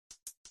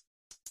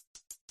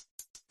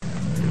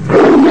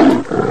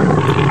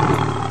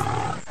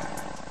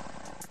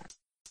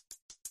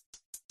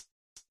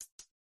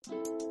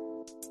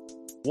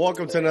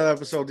Welcome to another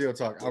episode of Deal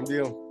Talk. I'm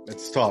Deal.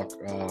 Let's talk.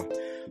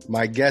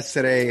 My guest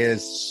today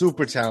is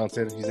super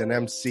talented. He's an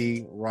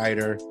MC,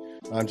 writer,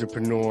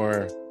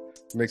 entrepreneur,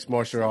 mixed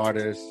martial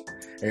artist,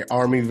 an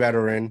Army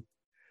veteran.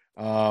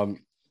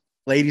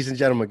 Ladies and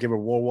gentlemen, give a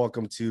warm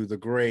welcome to the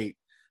great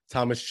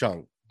Thomas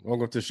Chung.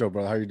 Welcome to the show,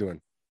 brother. How you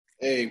doing?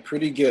 Hey,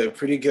 pretty good.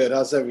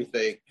 How's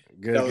everything?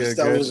 Good,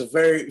 that was a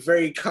very,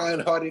 very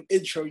kind-hearted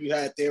intro you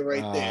had there,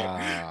 right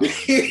there.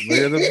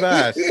 You're the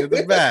best. You're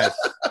the best.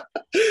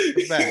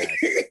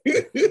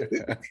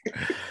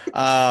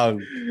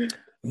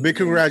 Big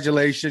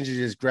congratulations. You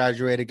just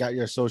graduated, got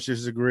your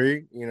associate's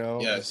degree. You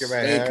know, yes.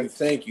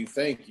 Thank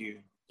you.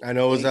 I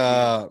know it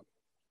was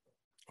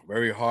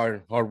very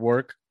hard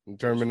work and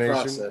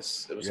determination.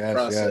 It was a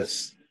process.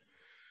 Yes.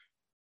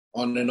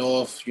 On and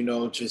off, you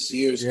know, just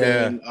years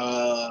going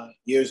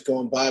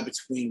by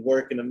between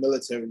work and the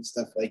military and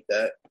stuff like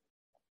that.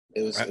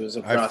 It was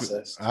a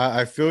process.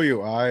 I feel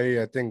you.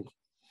 I think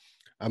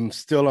I'm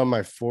still on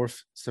my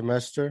fourth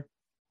semester.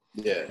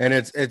 Yeah. And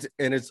it's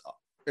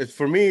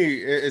for me,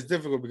 it's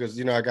difficult because,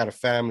 you know, I got a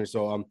family,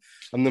 so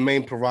I'm the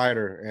main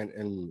provider,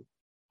 and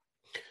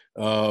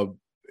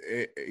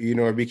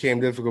it became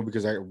difficult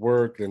because I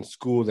worked and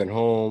schooled and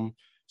home,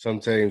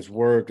 sometimes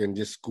work and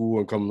just school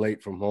and come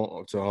late from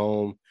home to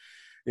home.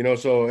 You know,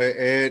 so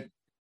it's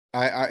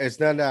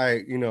not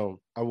that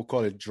I would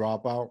call it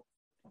dropout.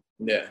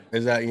 Yeah.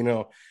 Is that, at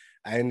the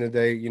end of the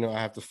day, I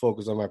have to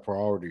focus on my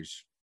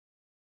priorities.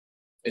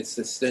 It's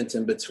the stint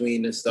in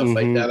between and stuff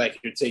like that. Like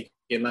you're taking,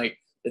 like,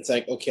 it's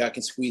like, okay, I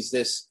can squeeze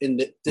this in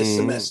this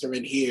semester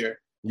in here.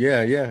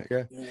 Yeah.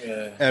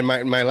 And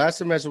my last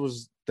semester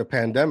was the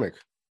pandemic.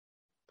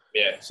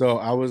 Yeah. So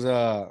I was,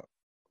 I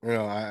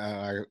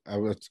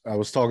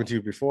was talking to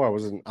you before. I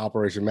was an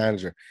operation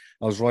manager.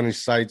 I was running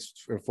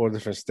sites in 4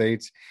 different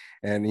states,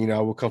 and I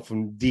would come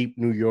from deep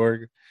New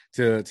York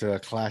to a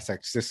class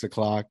at 6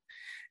 o'clock,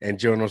 and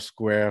Journal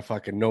Square,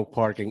 fucking no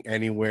parking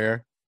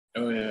anywhere.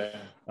 Oh yeah.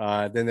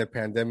 Then the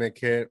pandemic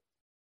hit,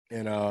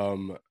 and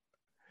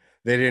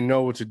they didn't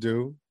know what to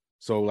do.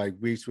 So like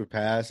weeks would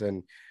pass,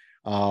 and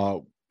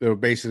they were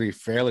basically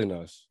failing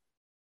us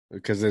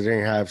because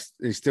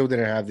they still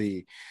didn't have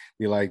the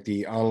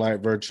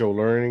online virtual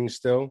learning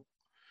still.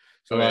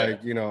 So I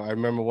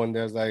remember one day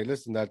I was like,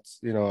 listen,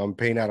 that's, I'm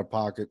paying out of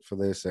pocket for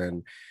this,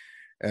 and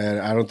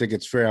I don't think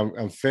it's fair.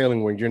 I'm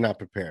failing when you're not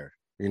prepared.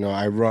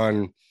 I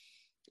run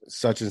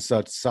such and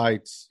such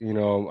sites,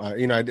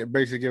 I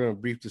basically give them a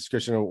brief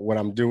description of what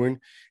I'm doing,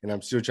 and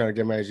I'm still trying to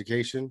get my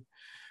education.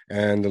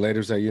 And the lady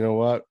was like, you know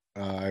what?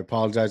 I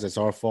apologize. That's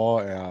our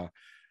fault.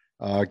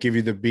 I'll give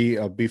you a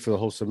B for the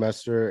whole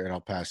semester, and I'll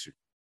pass you.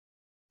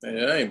 Man,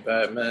 that ain't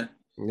bad, man.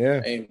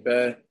 Yeah. Ain't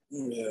bad.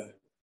 Yeah.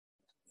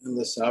 And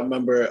listen, I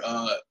remember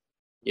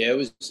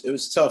it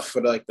was tough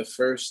for like the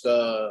first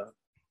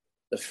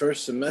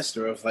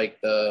semester of like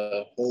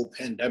the whole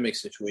pandemic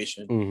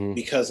situation,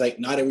 because like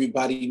not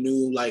everybody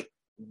knew like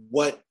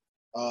what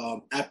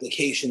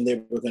application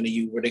they were going to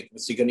use.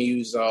 Was they going to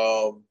use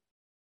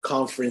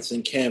Conference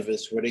and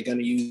Canvas? Were they going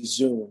to use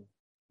Zoom?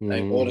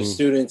 Like all the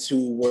students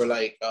who were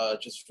like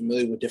just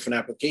familiar with different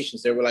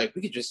applications, they were like,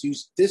 we could just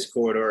use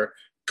Discord or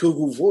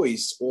Google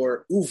Voice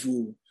or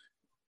Uvu.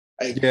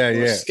 Or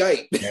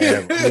Skype.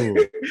 Yeah.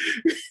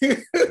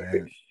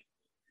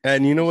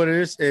 And you know what it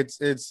is?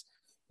 It's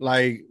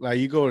like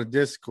you go to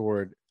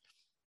Discord.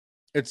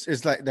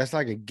 It's like that's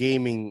like a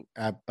gaming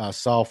app,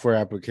 software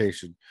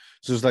application.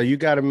 So it's like you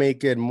got to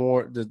make it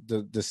more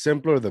the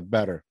simpler the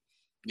better,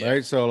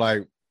 right? So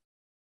like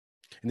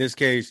in this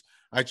case,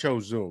 I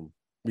chose Zoom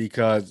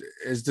because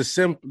it's the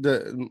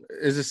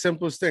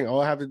simplest thing.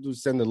 All I have to do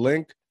is send the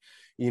link.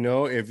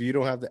 If you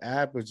don't have the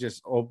app, it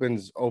just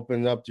opens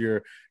up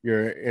your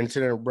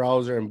internet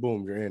browser and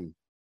boom, you're in.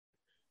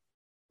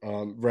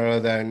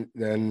 Rather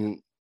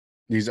than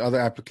these other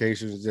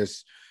applications,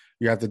 just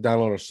you have to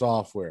download a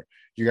software.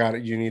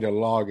 You need a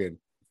login.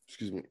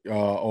 Excuse me.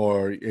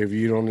 Or if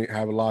you don't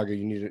have a login,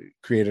 you need to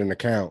create an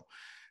account.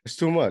 It's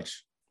too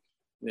much.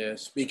 Yeah.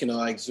 Speaking of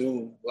like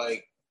Zoom,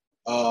 like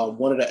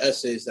one of the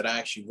essays that I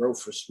actually wrote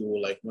for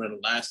school, like one of the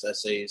last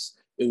essays,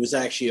 it was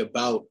actually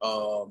about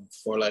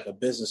for like a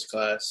business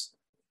class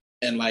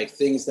and like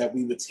things that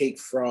we would take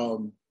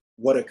from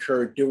what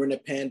occurred during the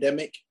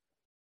pandemic.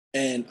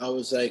 And I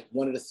was like,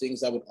 one of the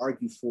things I would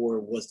argue for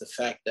was the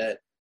fact that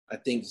I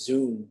think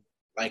Zoom,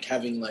 like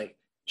having like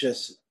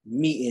just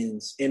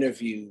meetings,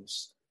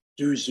 interviews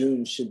through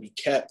Zoom should be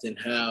kept, and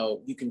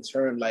how you can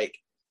turn, like,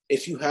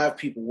 if you have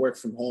people work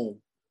from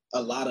home,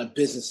 a lot of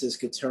businesses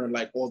could turn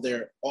like all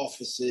their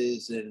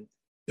offices and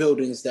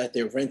buildings that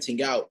they're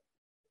renting out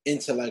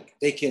into like,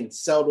 they can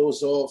sell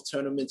those off,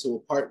 turn them into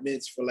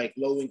apartments for like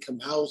low-income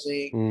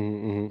housing,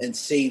 and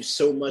save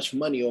so much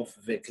money off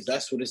of it, because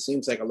that's what it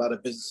seems like a lot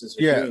of businesses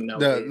are doing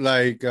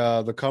nowadays.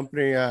 The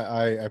company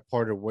I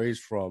parted ways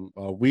from,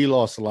 we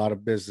lost a lot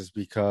of business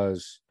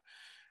because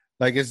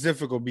like it's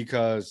difficult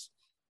because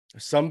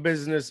some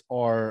business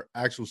are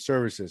actual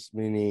services,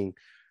 meaning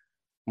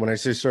when I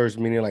say service,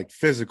 meaning like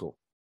physical.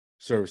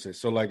 services.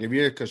 So like if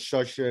you're a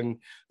construction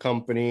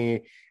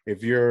company,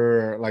 if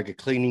you're like a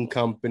cleaning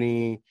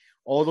company,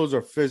 all those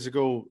are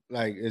physical,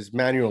 like is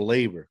manual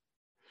labor.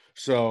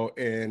 So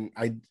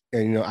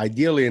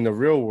ideally in the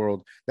real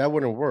world, that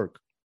wouldn't work.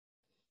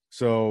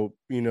 So,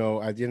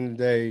 at the end of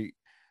the day,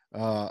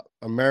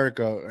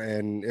 America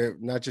and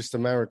not just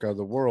America,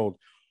 the world,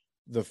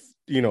 the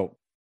you know,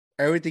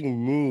 everything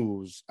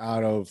moves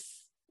out of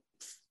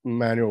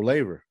manual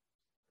labor.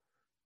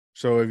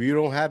 So if you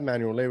don't have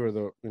manual labor,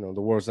 the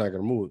world's not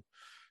going to move.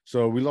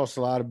 So we lost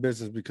a lot of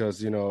business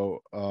because a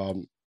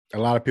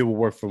lot of people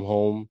work from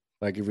home,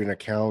 like if you're in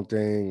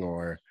accounting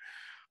or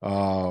I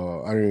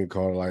don't even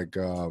call it like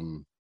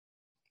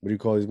what do you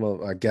call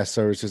these guest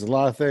services? A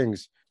lot of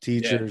things, Yeah.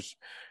 teachers,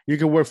 you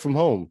can work from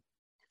home.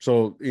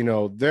 So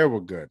they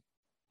were good.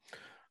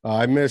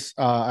 I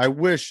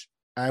wish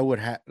I would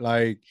have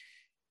like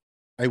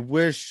I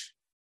wish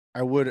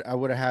I would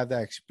have had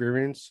that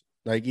experience.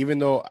 Like even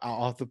though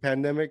off the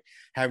pandemic,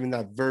 having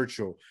that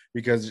virtual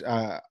because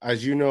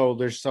as you know,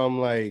 there's some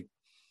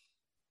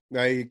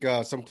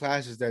some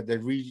classes that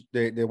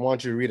they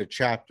want you to read a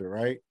chapter,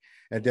 right?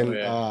 And Oh then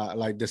yeah.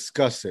 like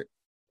discuss it.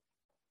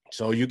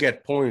 So you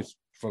get points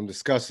from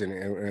discussing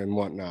it and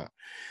whatnot.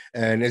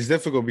 And it's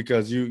difficult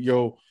because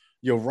you'll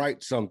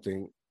write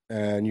something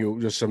and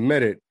you'll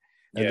submit it,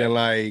 and Yeah. then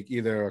like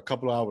either a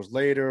couple of hours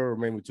later or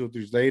maybe 2 or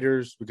 3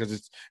 later because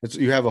it's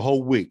you have a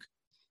whole week,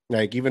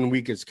 like even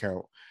weekends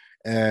count,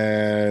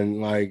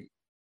 and like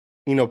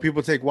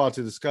people take a while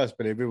to discuss,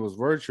 but if it was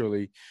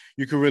virtually,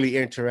 you could really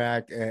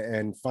interact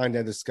and find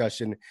that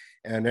discussion,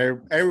 and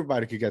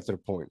everybody could get to the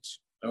points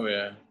Oh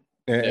yeah.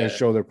 and Yeah.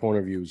 show their point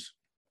of views.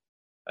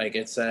 Like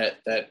it's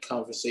that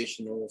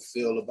conversational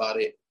feel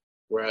about it,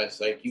 whereas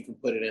like you can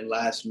put it in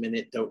last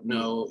minute, don't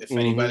know if Mm-hmm.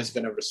 anybody's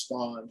gonna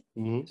respond.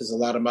 Mm-hmm. Because a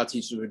lot of my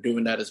teachers were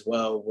doing that as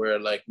well, where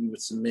like we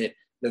would submit,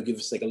 they'll give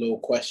us like a little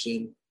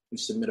question, we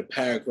submit a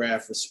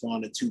paragraph,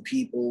 respond to 2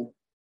 people,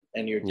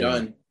 and you're Yeah.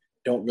 done.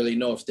 Don't really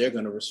know if they're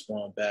gonna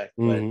respond back.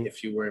 But Mm-hmm.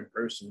 if you were in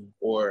person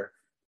or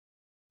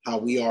how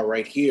we are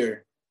right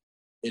here,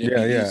 it'd be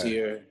Yeah, yeah,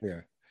 easier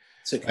yeah.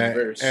 to And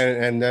converse.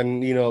 and then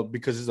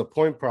because it's a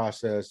point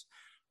process,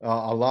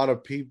 a lot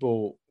of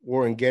people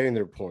weren't getting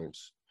their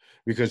points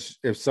because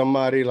if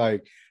somebody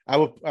like I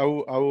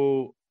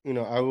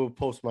will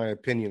post my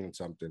opinion on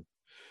something,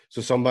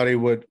 so somebody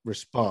would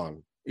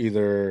respond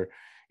either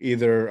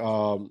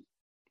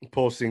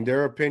posting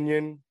their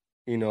opinion,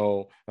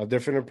 a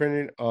different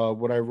opinion of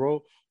what I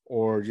wrote,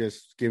 or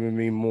just giving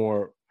me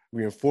more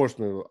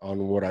reinforcement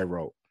on what I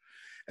wrote.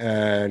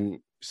 And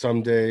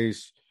some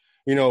days,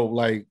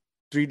 like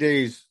 3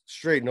 days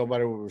straight,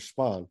 nobody would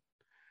respond.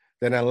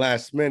 Then at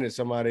last minute,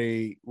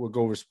 somebody would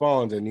go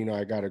respond, and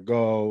I gotta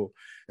go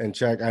and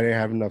check. I didn't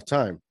have enough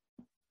time.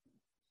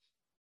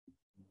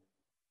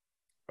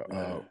 Uh,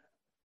 Yeah.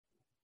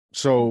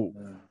 so,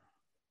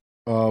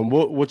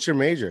 what's your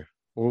major?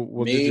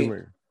 What did you Me,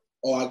 major?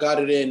 oh, I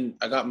got it in.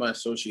 I got my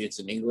associates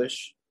in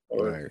English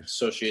or Nice,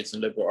 associates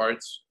in liberal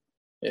arts.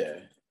 Yeah.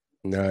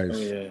 Oh nice.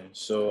 yeah.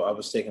 So I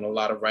was taking a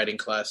lot of writing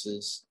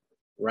classes,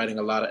 writing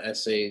a lot of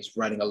essays,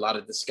 writing a lot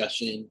of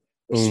discussion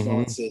Mm-hmm.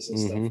 responses and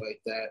stuff Mm-hmm.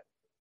 like that.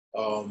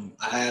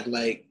 I had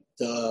like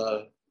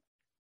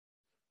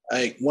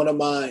one of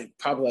my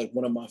probably like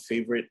one of my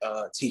favorite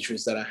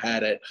teachers that I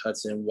had at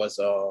Hudson was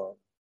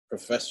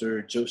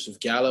Professor Joseph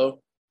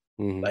Gallo.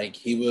 Mm-hmm. Like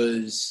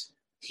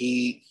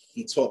he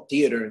taught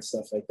theater and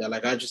stuff like that.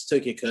 Like I just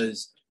took it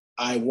because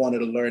I wanted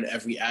to learn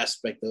every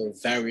aspect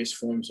of various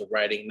forms of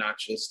writing, not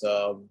just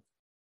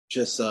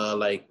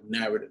like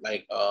narrative,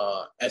 like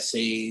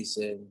essays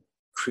and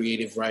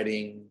creative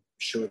writing,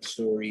 short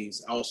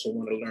stories. I also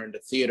want to learn the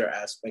theater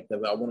aspect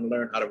of it. I want to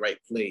learn how to write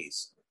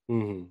plays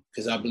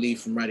because I Mm-hmm.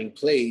 believe from writing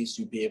plays,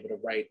 you'd be able to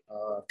write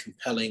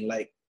compelling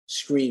like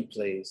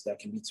screenplays that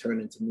can be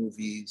turned into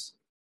movies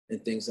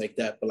and things like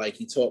that. But like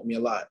he taught me a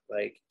lot,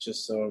 like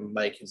just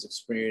like his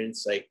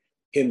experience, like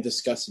him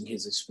discussing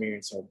his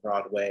experience on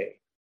Broadway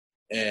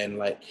and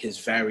like his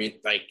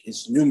varied, like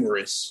his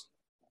numerous,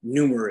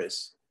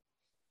 numerous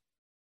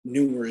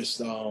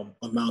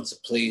amounts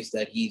of plays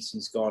that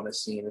he's gone and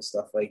seen and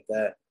stuff like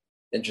that,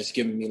 and just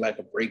giving me like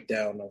a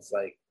breakdown of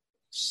like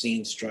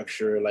scene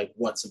structure, like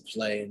what's a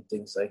play and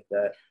things like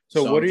that.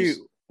 So So I'm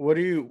just what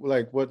do you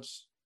like? What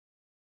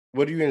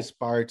do you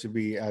inspire to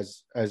be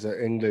as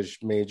an English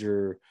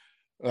major?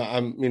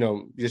 I'm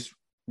just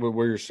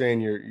where you're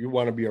saying you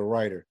want to be a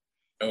writer.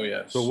 oh So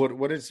yes.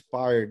 what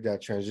inspired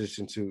that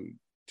transition to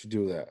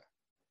do that?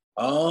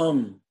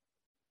 Um,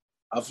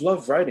 I've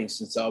loved writing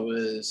since I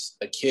was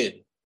a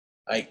kid.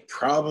 Like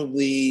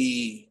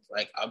probably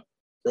like I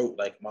wrote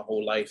like my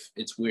whole life.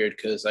 It's weird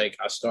because like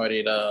I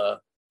started I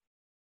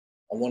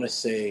want to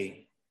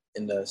say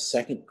in the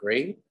second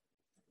grade.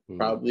 Mm,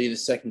 Probably the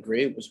second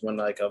grade was when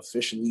like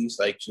officially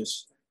like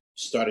just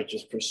started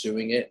just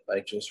pursuing it,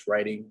 like just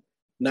writing,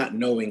 not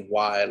knowing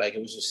why. Like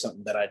it was just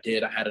something that I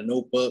did. I had a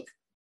notebook.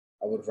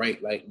 I would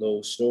write like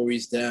little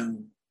stories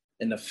down.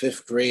 In the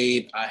fifth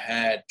grade, I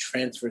had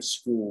transferred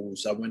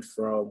schools. I went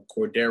from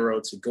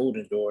Cordero to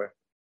Golden Door,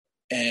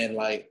 and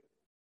like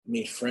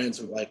made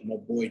friends with like my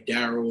boy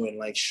Daryl and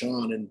like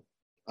Sean, and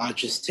I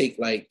just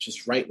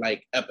write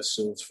like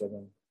episodes for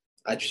them.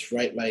 I just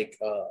write like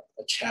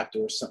a chapter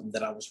or something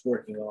that I was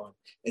working on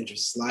and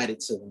just slide it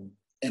to them.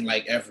 And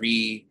like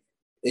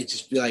it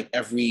just be like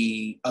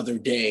every other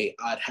day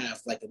I'd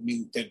have like a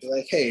new, they'd be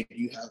like, hey, do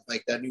you have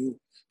like that new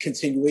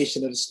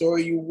continuation of the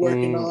story you were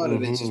working on?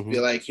 And it'd just be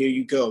like, here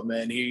you go,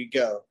 man, here you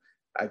go.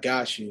 I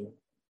got you.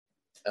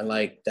 And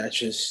like, that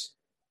just,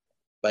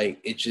 like,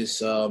 it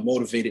just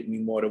motivated me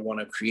more to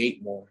want to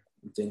create more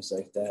and things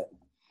like that.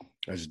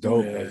 That's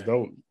dope. Yeah. That's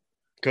dope.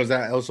 Because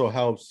that also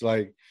helps,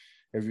 like,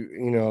 if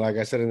you know, like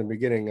I said in the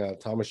beginning,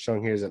 Thomas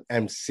Chung here is an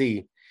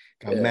MC,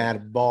 got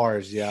mad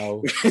bars,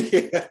 yo.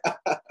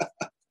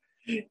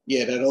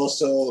 Yeah, that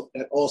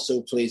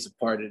also plays a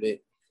part in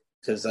it.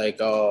 Cause like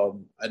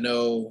I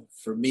know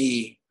for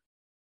me,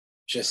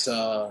 just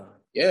around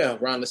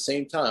the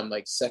same time,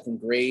 like second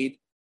grade,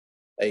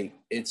 like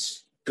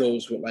it's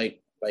goes with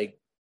like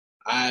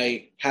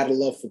I had a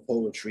love for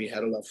poetry,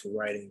 had a love for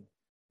writing.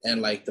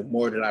 And like the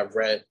more that I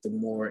read, the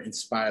more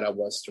inspired I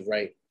was to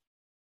write.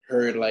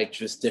 Heard like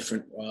just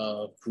different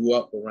grew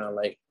up around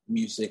like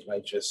music,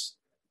 like just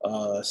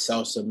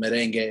salsa,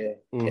 merengue,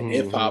 and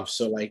hip hop.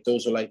 So like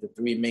those are like the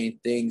three main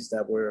things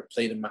that were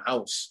played in my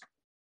house.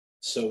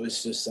 So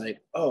it's just like,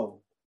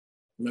 oh,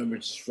 I remember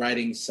just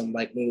writing some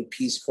like little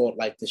piece called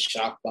like the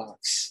Shock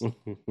Box.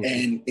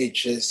 And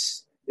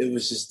it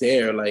was just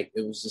there. Like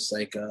it was just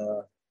like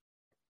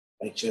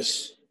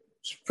just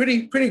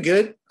pretty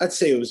good. I'd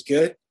say it was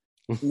good.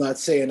 I'm not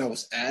saying I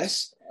was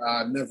ass.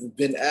 I've never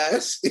been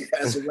ass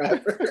as a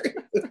rapper.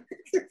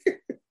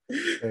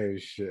 Oh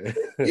shit.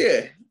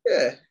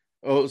 Yeah.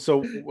 Oh,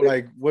 so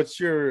like what's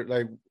your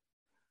like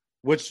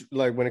which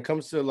like when it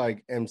comes to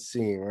like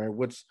MCing, right?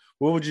 What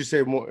would you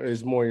say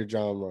is more your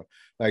genre?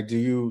 Like do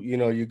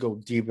you go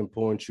deep in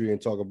poetry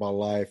and talk about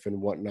life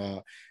and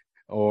whatnot?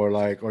 Or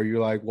like are you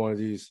like one of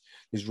these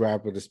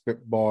rappers that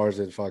spit bars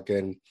and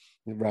fucking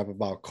rap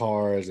about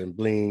cars and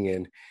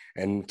bling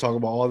and talk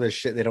about all this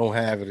shit they don't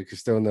have and it's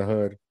still in the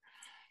hood?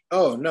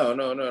 Oh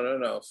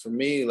no. For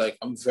me, like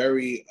I'm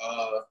very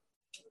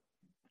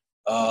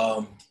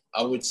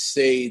I would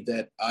say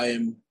that I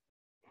am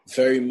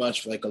very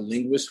much like a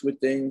linguist with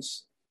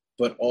things,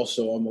 but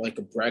also I'm like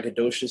a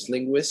braggadocious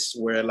linguist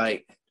where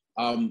like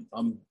I'm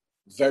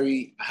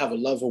I have a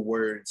love of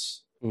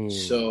words.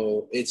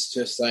 So it's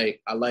just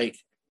like I like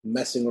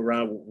messing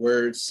around with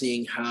words,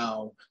 seeing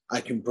how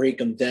I can break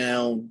them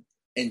down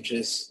and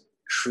just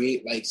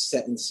create like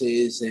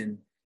sentences and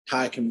how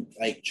I can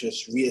like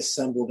just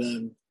reassemble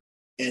them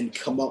and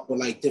come up with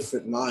like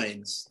different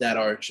lines that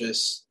are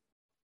just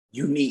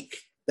unique,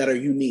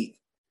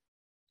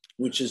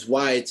 which is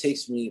why it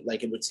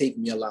would take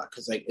me a lot.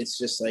 Cause like, it's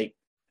just like,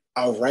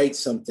 I'll write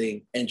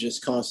something and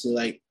just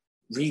constantly like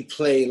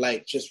replay,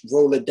 like just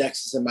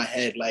Rolodexes in my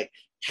head. Like,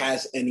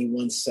 has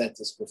anyone said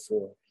this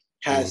before?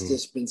 Has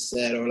this been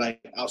said? Or like,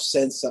 I'll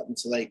send something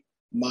to like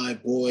my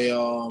boy,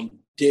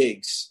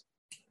 Diggs,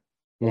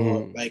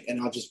 or like, and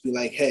I'll just be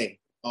like, hey,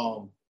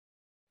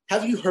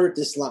 have you heard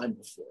this line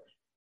before?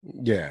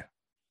 Yeah.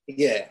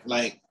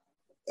 Like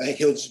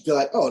he'll just be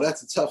like, oh,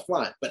 that's a tough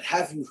line, but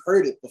have you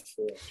heard it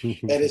before?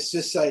 And it's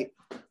just like,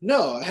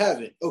 no, I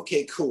haven't.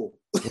 Okay, cool.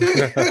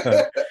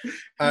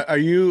 Are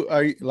you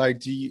like,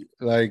 do you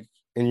like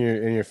in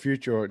your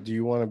future, do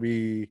you want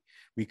to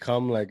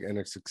become like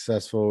a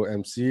successful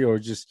MC or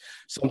just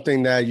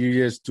something that you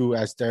just do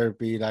as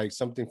therapy, like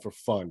something for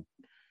fun?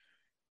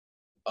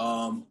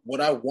 What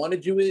I want to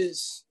do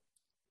is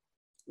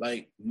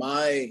like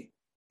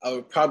I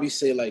would probably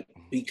say like,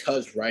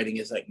 because writing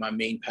is like my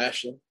main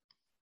passion,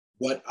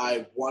 what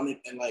I wanted,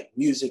 and like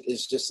music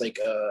is just like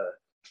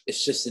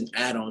it's just an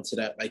add-on to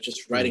that. Like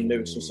just writing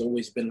lyrics has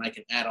always been like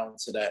an add-on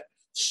to that.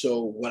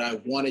 So what I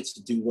wanted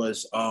to do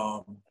was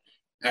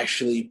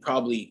actually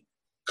probably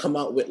come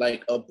out with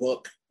like a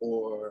book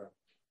or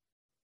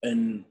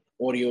an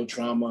audio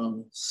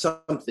drama,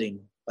 something,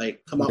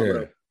 like come out with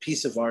a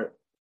piece of art,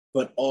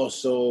 but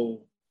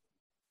also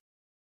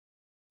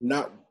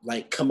not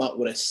like come out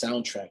with a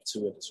soundtrack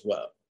to it as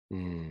well.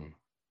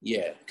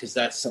 Yeah, because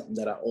that's something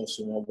that I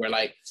also want, where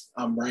like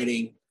I'm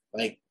writing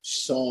like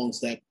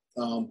songs that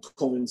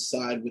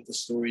coincide with the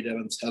story that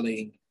I'm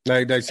telling.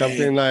 Like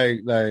something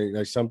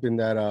like something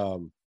that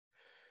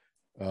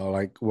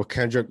like what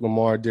Kendrick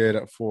Lamar did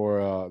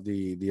for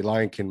the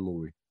Lion King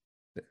movie.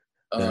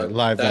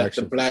 Live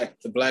action.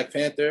 The Black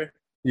Panther.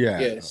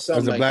 Yeah,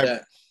 something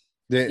like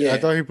that. I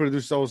thought he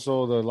produced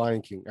also the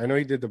Lion King. I know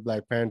he did the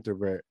Black Panther,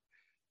 but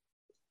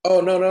oh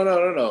no,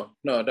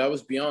 that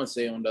was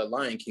Beyonce on the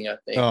Lion King, I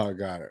think. Oh,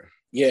 got it.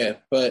 Yeah,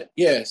 but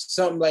yeah,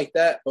 something like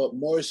that, but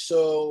more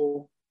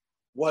so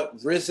what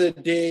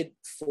RZA did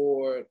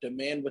for The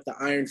Man with the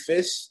Iron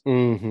Fist.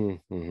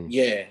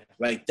 Yeah,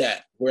 like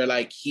that, where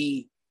like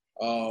he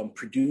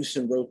produced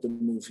and wrote the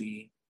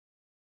movie,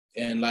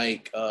 and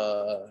like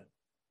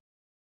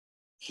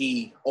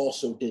he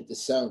also did the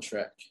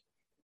soundtrack.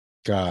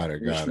 Got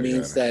it. Which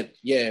means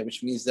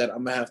that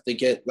I'm gonna have to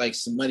get like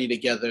some money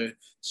together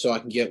so I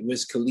can get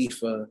Wiz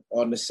Khalifa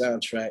on the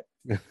soundtrack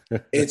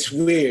It's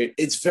weird.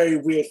 It's very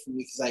weird for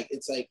me because like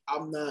it's like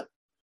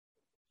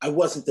I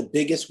wasn't the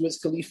biggest Wiz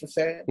Khalifa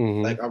fan.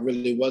 Hmm. Like I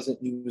really wasn't.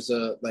 He was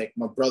like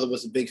my brother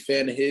was a big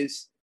fan of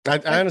his. I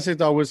Like, honestly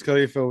thought Wiz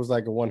Khalifa was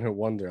like a one hit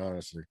wonder.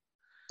 Honestly,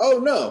 oh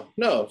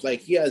no,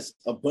 like he has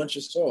a bunch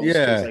of songs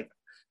because yeah, like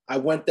I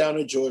went down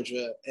to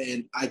Georgia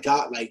and I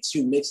got like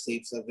two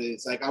mixtapes of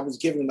his. Like I was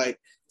given like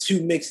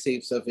two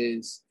mixtapes of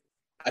his.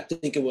 I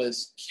think it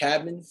was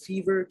Cabin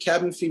Fever.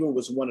 Cabin Fever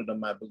was one of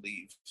them, I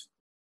believe.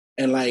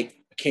 And like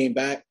I came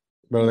back,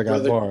 but my they got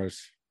brother,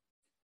 bars.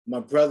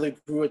 my brother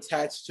grew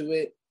attached to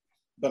it,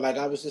 but like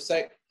I was just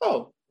like,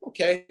 oh,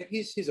 okay,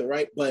 he's all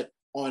right. But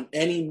on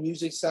any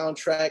music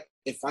soundtrack,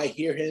 if I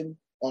hear him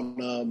on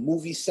a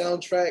movie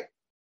soundtrack,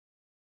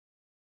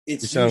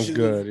 It it's sounds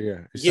usually good.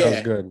 Yeah, it sounds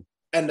yeah, good.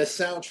 and the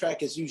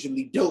soundtrack is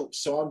usually dope.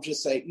 So I'm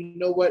just like, you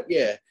know what?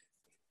 Yeah,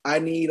 I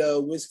need a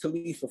Wiz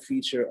Khalifa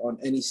feature on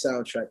any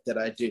soundtrack that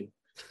I do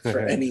for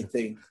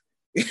anything.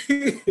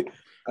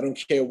 I don't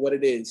care what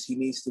it is. He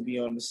needs to be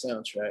on the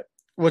soundtrack.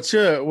 What's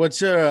your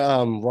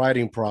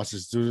writing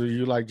process? Do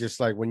you like just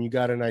like when you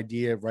got an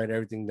idea, write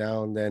everything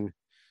down, then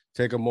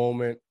take a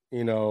moment,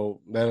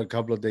 let a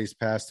couple of days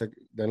pass,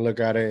 then look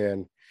at it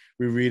and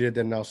reread it,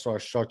 then now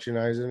start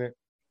structurizing it?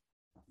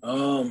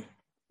 Um,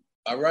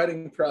 our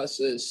writing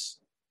process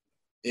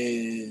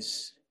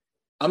is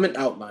I'm an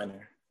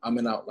outliner. I'm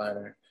an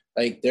outliner.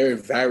 Like there are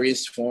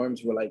various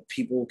forms where like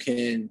people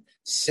can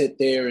sit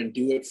there and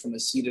do it from the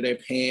seat of their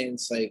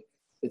pants. Like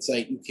it's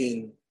like you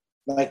can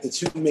like the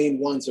two main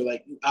ones are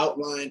like you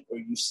outline or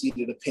you seat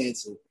of the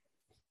pants.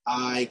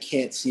 I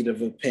can't seat of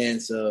the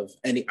pants of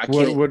any. I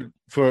What can't. would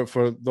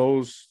for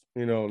those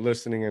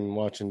listening and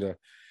watching the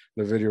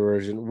video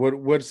version?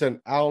 What's an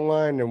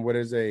outline and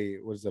what's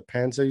a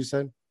panza you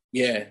said?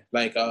 Yeah,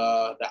 like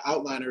the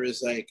outliner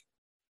is like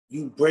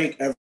you break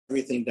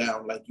everything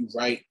down. Like you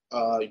write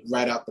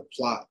out the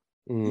plot,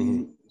 Mm-hmm.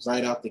 you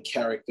write out the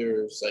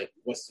characters, like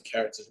what's the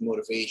character's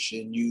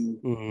motivation. You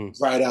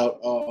Mm-hmm. write out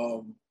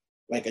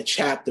like a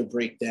chapter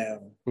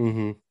breakdown.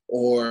 Mm-hmm.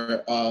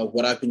 Or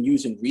what I've been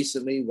using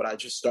recently, what I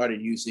just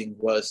started using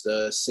was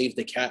the Save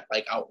the Cat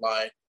like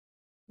outline,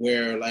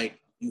 where like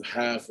you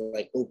have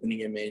like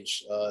opening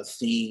image,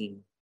 theme,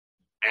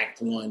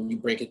 act one, you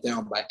break it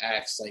down by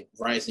acts, like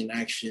rising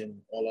action,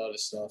 all other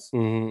stuff.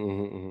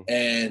 Mm-hmm. Mm-hmm.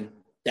 And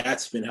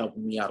that's been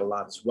helping me out a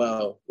lot as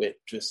well with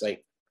just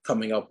like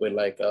coming up with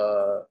like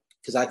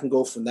because I can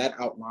go from that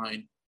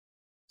outline,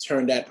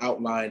 turn that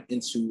outline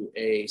into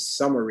a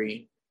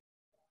summary,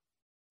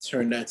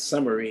 turn that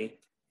summary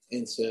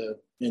into,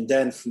 and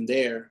then from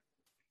there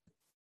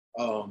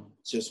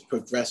just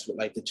progress with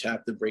like the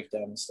chapter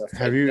breakdown and stuff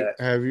Have like you that.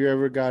 have you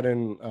ever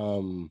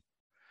gotten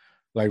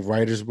like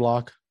writer's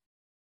block?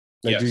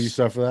 Like, do you Yes.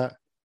 suffer that?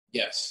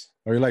 Yes.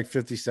 Or you like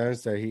 50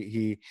 cents that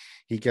he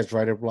gets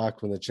writer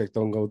block when the check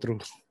don't go through?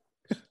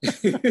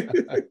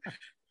 I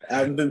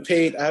haven't been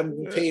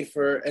paid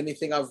for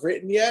anything I've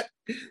written yet.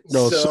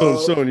 No, soon, So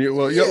soon.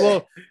 yeah.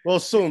 Well,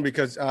 soon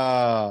because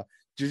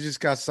you just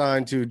got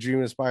signed to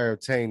Dream Inspire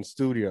Obtain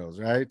Studios,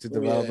 right? To Oh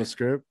develop a yeah.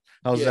 script.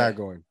 How's Yeah. that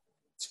going?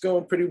 It's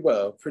going pretty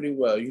well. Pretty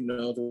well. You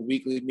know, the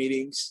weekly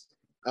meetings,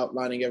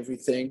 outlining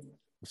everything,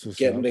 That's what's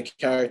getting up. the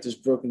characters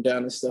broken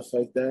down and stuff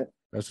like that.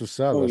 That's what's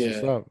up. Oh That's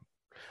what's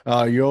yeah.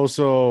 up. You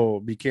also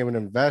became an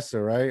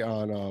investor, right?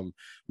 On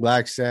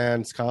Black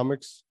Sands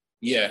Comics.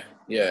 Yeah.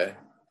 Yeah.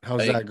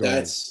 How's that Like going?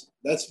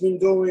 that's been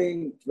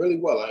going really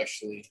well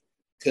actually.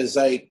 Cause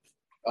like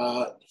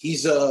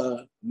he's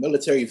a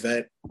military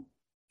vet.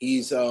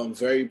 He's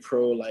very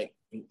pro like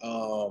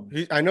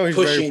I know he's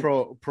very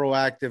pushing.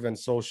 proactive in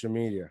social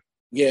media.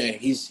 Yeah,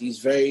 he's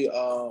very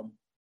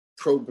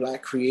pro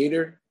black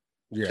creator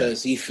Yeah.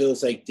 because he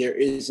feels like there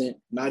isn't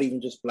not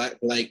even just black,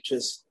 like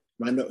just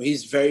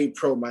he's very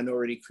pro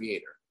minority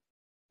creator,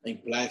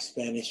 like black,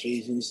 Spanish,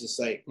 Asian. He's just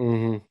like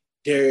Mm-hmm.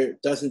 there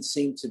doesn't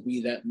seem to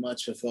be that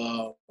much of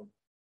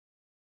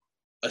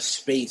a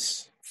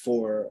space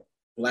for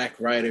black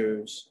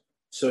writers.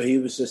 So he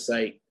was just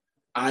like,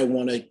 I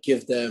want to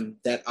give them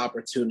that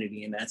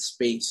opportunity and that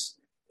space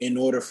in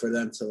order for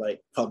them to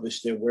like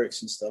publish their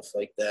works and stuff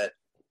like that.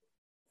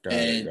 Got it.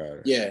 And Got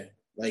it. yeah,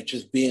 like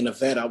just being a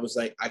vet, I was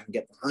like, I can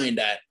get behind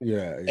that.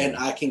 Yeah. And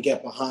Yeah. I can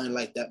get behind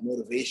like that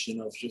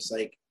motivation of just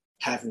like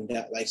having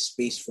that like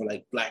space for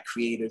like black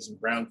creators and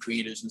brown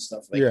creators and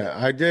stuff like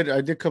Yeah, that.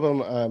 I did cover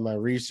my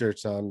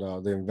research on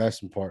the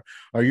investment part.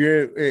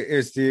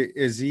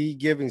 Is he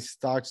giving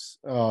stocks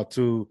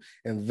to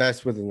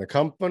invest within the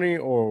company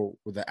or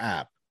with the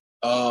app?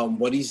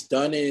 What he's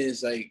done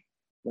is like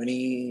when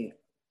he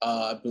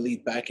I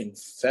believe back in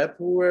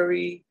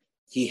February,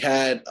 he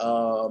had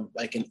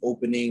like an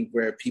opening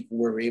where people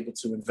were able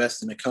to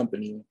invest in a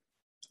company.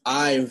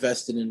 I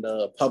invested in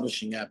the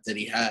publishing app that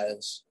he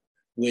has,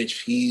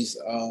 which he's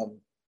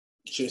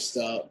just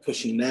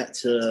pushing that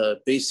to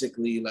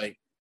basically like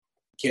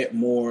get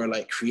more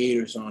like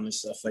creators on and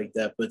stuff like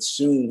that. But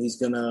soon he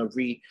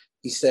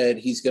said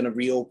he's gonna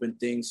reopen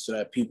things so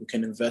that people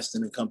can invest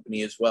in the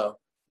company as well.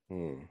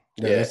 Hmm.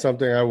 Yeah, that's Yeah,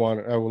 something I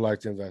would like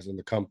to invest in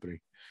the company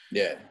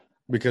yeah,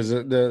 because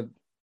the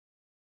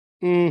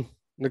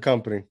The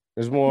company.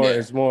 Yeah.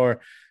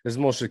 It's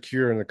more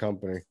secure in the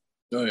company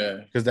Oh yeah.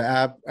 because the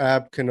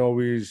app can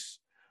always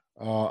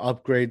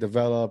upgrade,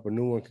 develop, a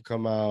new one can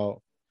come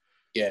out.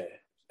 Yeah.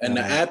 And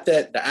Uh,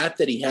 the app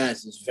that he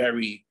has is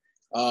very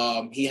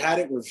he had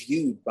it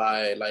reviewed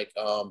by like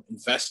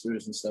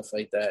investors and stuff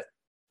like that.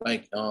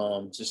 Like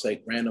just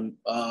like random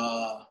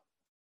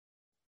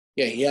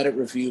yeah, he had it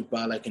reviewed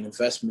by like an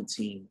investment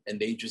team and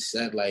they just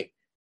said like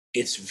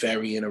it's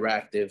very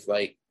interactive.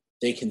 Like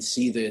they can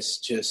see this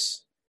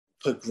just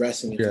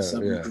progressing into yeah,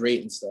 something yeah.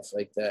 great and stuff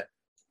like that.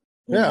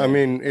 Yeah, I Yeah.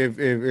 mean, if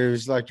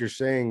it's like you're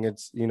saying,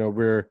 it's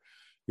we're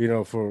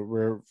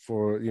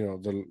for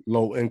the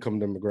low income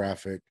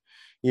demographic,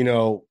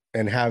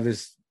 and have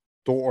this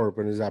door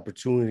open, this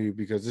opportunity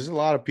because there's a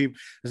lot of people,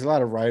 there's a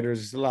lot of writers,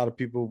 there's a lot of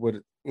people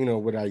with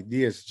with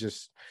ideas,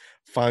 just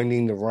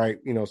finding the right,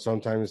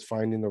 sometimes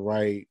finding the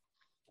right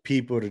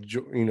people to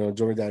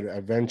join that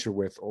adventure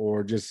with,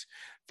 or just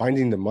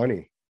finding the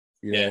money,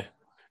 you Yeah.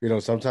 know,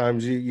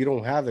 sometimes you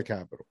don't have the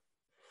capital.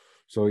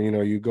 So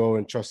you go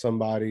and trust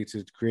somebody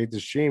to create the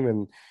stream,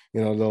 and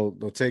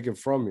they'll take it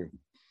from you.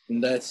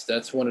 And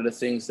that's one of the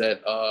things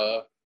that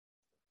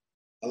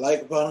I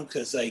like about him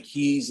because like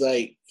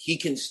he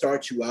can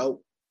start you out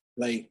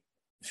like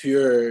if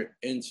you're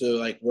into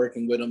like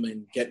working with him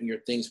and getting your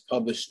things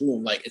published through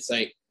him. Like it's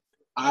like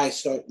I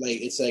start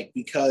like it's like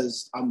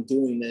because I'm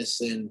doing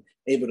this and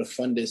able to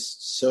fund this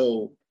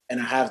so and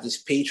I have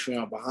this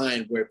Patreon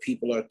behind where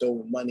people are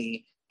throwing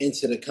money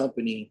into the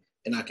company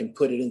and I can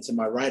put it into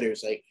my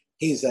writers. Like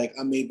he's like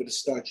I'm able to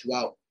start you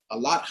out a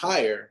lot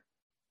higher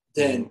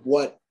than Mhm.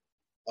 what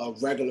a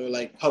regular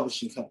like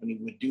publishing company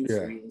would do for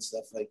Yeah, you and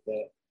stuff like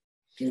that.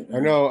 Mm-mm.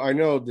 I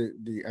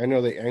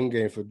know the end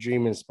game for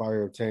Dream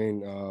Inspire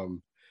Obtain.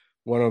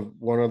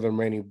 One of the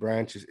many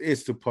branches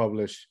is to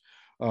publish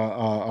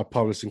a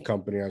publishing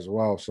company as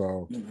well.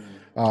 So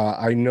Mm-mm.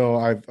 I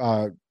know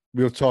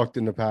we've talked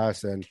in the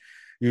past, and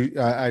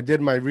I did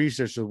my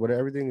research. So what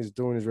everything is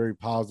doing is very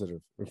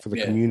positive for the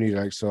Yeah, community.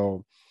 Like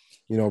so,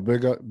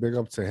 big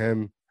up to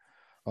him.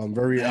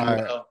 Very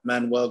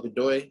Manuel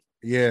Godoy.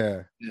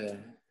 yeah, Yeah,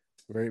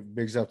 very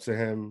bigs up to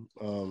him.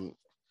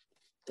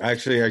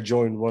 Actually, I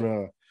joined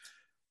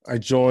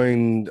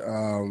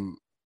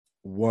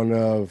one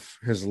of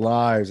his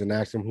lives and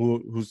asked him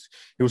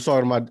he was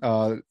talking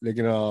about they're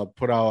gonna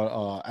put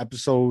out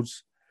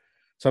episodes,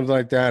 something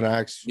like that. And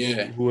I asked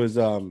yeah. who is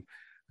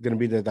gonna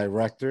be the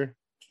director,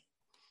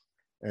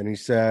 and he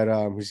said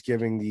he's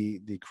giving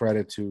the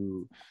credit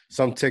to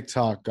some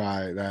TikTok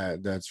guy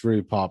that's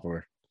really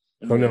popular.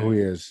 Oh Don't know who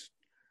yeah, he is,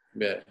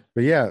 yeah.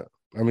 but yeah,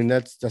 I mean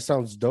that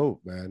sounds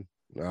dope, man.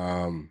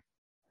 Um,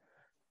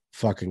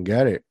 fucking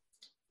get it.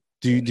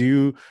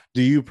 Do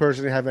you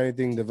personally have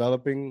anything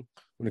developing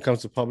when it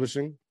comes to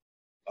publishing?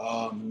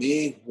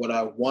 Me, what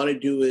I want to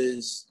do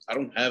is I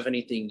don't have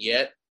anything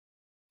yet,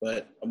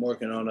 but I'm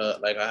working on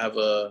I have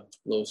a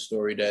little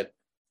story that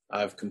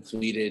I've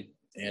completed,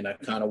 and I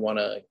kind of want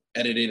to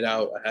edit it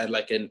out. I had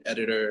like an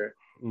editor,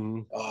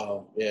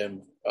 Mm-hmm.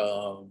 and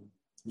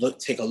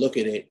take a look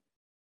at it.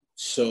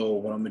 So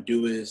what I'm gonna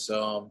do is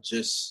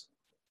just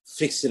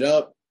fix it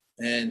up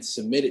and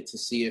submit it to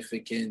see if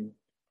it can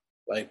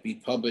like be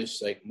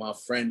published. Like my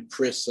friend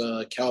Chris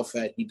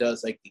Calfat, he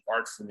does like the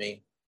art for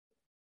me.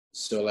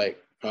 So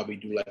like probably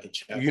do like a You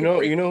chapter know,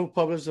 break. you know who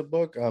published the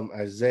book?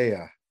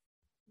 Isaiah.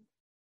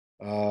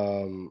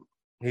 Um,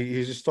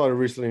 he just started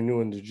recently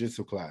new in the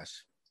jiu-jitsu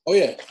class. Oh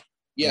yeah,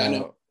 yeah, I Uh,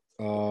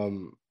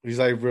 know. he's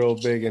like real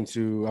big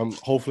into.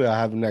 Hopefully I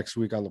have him next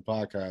week on the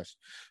podcast.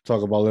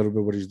 Talk about a little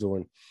bit what he's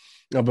doing.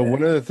 But Yeah,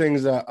 one of the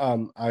things that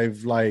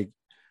I've like,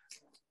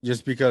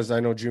 just because I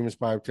know Dream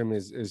Inspired Tim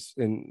is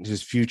in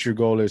his future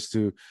goal is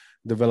to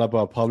develop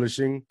a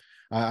publishing.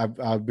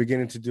 I'm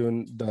beginning to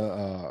do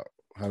the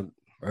how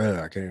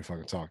I can't even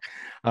fucking talk.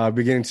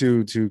 Beginning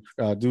to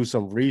do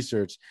some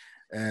research,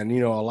 and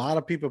a lot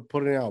of people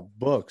putting out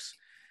books,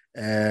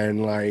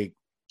 and like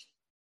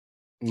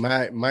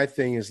my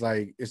thing is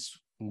like it's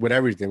with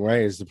everything,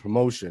 right? It's the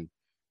promotion,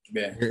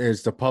 yeah,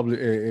 it's the public,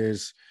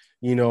 is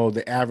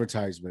the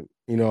advertisement.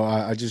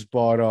 I just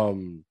bought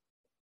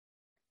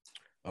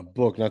a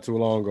book not too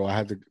long ago. I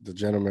had the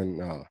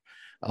gentleman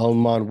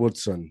Alman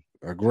Woodson,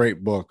 a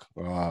great book,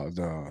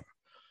 the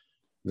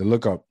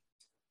Look Up,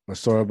 a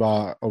story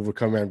about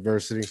overcoming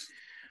adversity,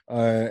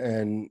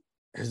 and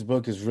his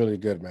book is really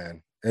good,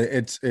 man.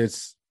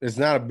 It's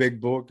not a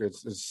big book;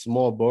 it's a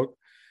small book,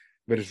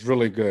 but it's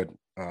really good.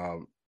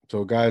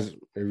 So guys, if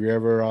you're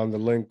ever on the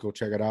link, go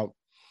check it out.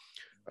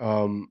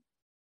 Um,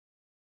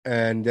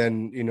 and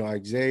then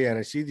Isaiah, and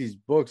I see these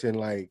books, and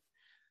like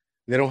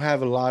they don't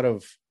have a lot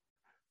of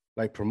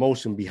like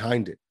promotion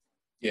behind it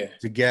yeah,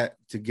 to get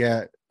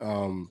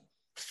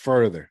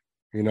further,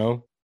 you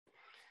know?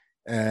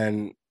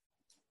 And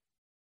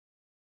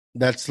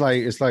that's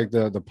like it's like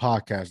the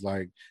podcast.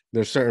 Like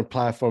there's certain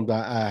platforms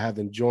that I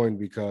haven't joined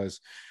because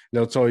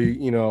they'll tell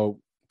you,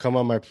 come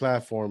on my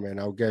platform and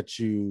I'll get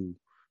you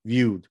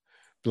viewed.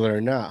 But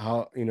they're not.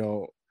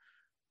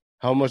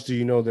 How much do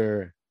you know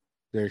they're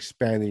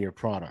expanding your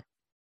product,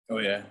 oh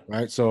yeah,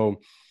 right? So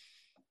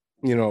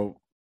you know,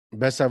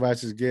 best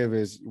advice to give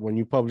is when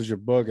you publish your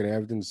book and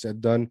everything's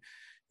said done,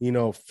 you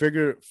know,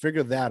 figure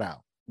that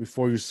out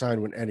before you sign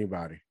with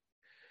anybody,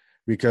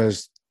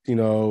 because you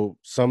know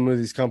some of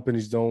these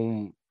companies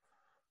don't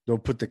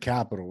put the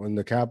capital, and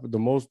the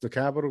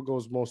capital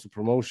goes most to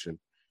promotion.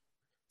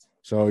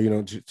 So you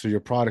know, to your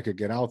product could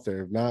get out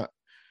there. If not,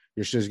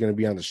 your shit's gonna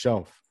be on the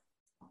shelf.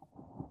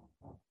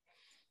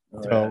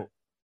 Oh, yeah. So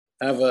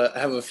I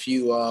have a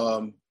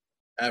few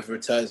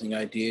advertising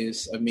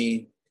ideas. I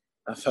mean,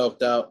 I've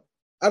helped out.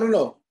 I don't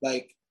know,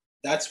 like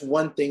that's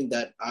one thing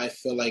that I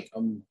feel like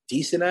I'm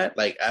decent at,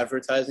 like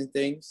advertising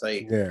things.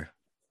 yeah,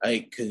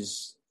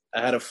 Cause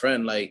I had a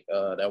friend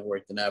that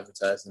worked in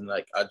advertising.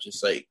 Like I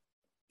just like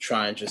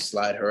try and just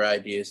slide her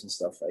ideas and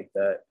stuff like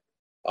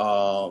that.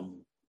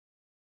 Um,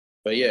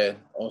 but yeah,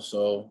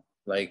 also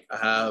like I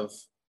have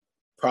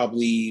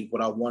probably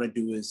what I want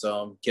to do is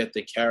get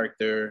the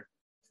character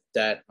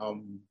that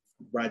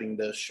writing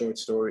the short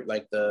story,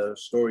 like the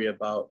story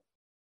about.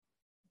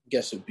 I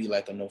guess it'd be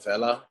like a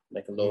novella,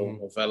 like a little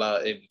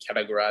novella. It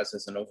categorized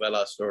as a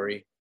novella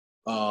story.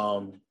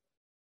 Um,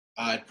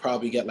 I'd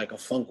probably get like a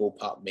Funko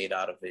Pop made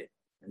out of it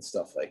and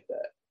stuff like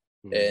that,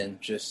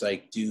 and just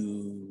like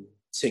do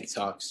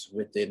TikToks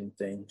with it and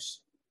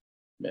things.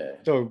 Yeah.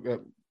 So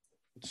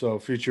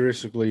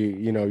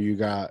futuristically, you know, you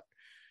got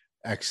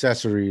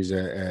accessories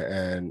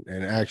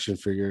and action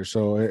figures,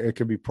 so it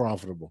could be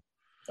profitable.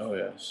 Oh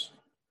yes.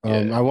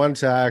 Yeah. I wanted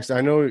to ask.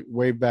 I know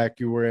way back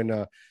you were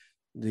in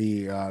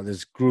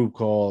this group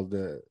called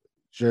the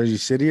Jersey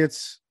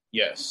Cityots.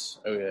 Yes.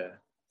 Oh yeah.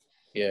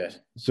 Yeah.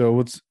 So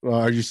what's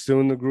are you still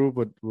in the group?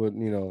 What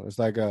you know? It's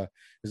like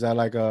is that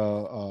like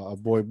a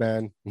boy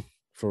band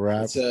for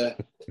rap? It's a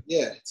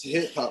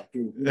hip hop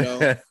group. You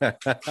know,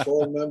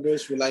 4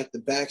 members were like the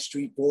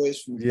Backstreet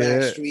Boys from the Yeah.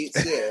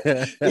 Backstreets.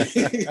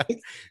 Yeah.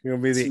 You're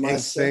gonna be the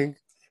NSYNC.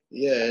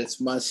 Yeah, it's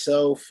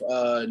myself,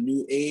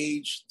 New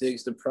Age,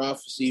 Diggs the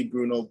Prophecy,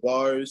 Bruno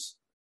Bars.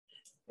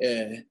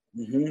 Yeah.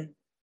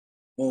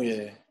 Oh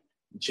yeah.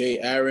 Jay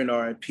Aaron,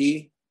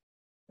 RIP.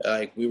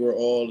 Like we were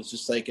all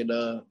just like in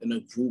a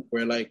group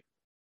where like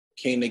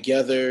came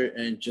together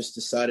and just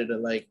decided to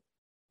like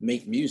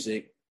make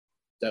music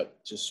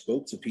that just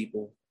spoke to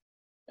people.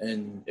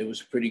 And it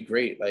was pretty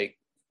great. Like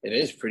it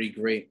is pretty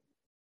great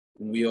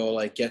when we all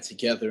like get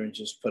together and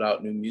just put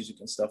out new music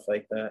and stuff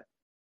like that.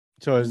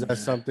 So is that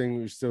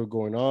something still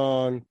going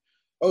on?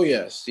 Oh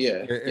yes,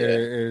 yeah, yeah.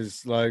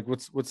 Is like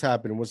what's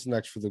happening? What's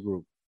next for the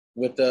group?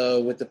 With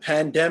the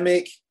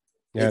pandemic,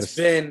 Yeah, it's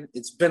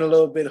been a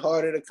little bit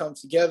harder to come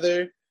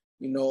together.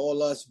 You know,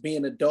 all us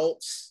being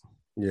adults,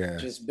 yeah,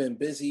 just been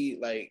busy,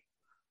 like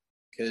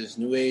because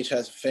New Age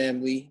has a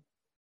family.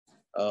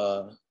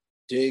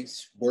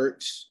 Diggs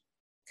works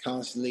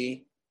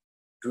constantly.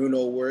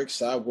 Bruno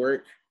works. I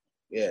work.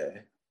 Yeah,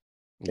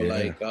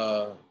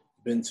 but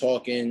been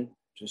talking,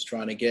 just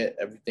trying to get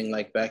everything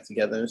like back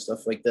together and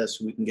stuff like that,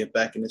 so we can get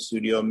back in the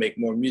studio and make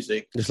more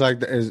music. It's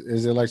like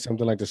is it like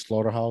something like the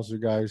Slaughterhouse, you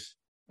guys?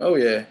 Oh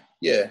yeah,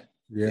 yeah,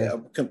 Yeah. I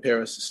would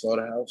compare us to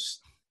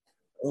Slaughterhouse.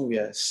 Oh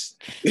yes,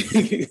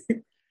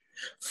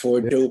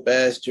 four dope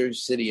ass Jersey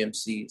City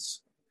MCs.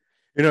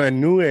 You know,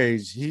 and New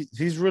Age,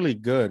 he's really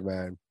good,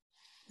 man.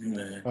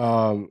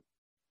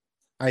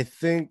 I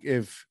think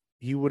if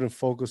he wouldn't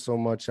focus so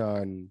much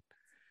on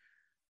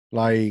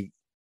like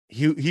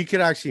he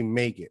could actually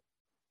make it,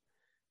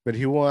 but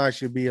he won't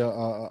actually be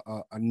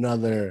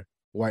another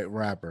white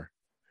rapper.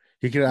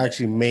 He could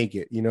actually make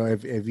it. You know,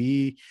 if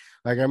he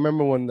like I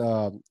remember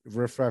when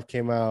Riff Raff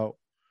came out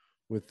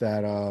with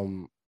that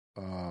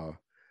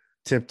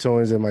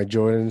tiptoes in my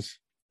Jordans.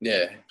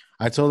 Yeah.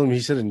 I told him he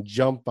shouldn't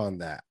jump on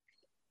that.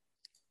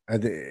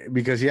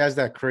 Because he has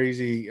that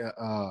crazy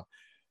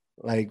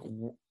like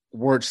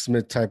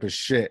wordsmith type of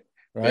shit,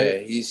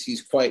 right? Yeah,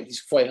 he's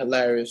quite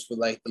hilarious with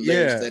like the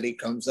lyrics that he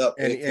comes up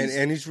and with.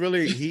 And he's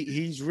really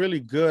he's really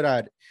good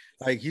at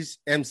like he's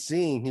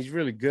emceeing, he's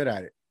really good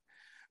at it.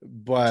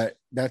 But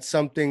that's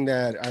something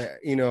that I,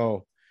 you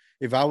know,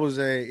 if I would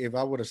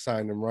have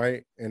signed him,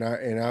 right, and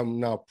I'm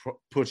now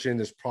pushing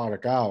this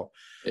product out,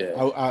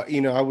 I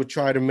you know, I would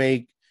try to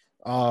make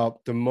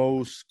the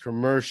most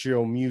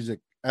commercial music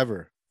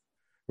ever,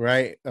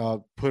 right?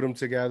 Put them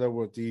together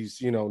with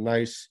these, you know,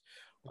 nice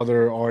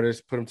other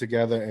artists, put them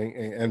together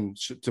and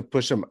to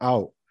push them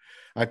out.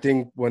 I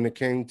think when it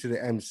came to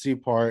the MC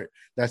part,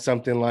 that's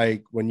something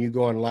like when you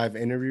go on live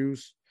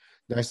interviews,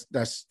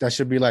 that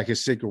should be like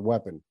his secret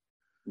weapon.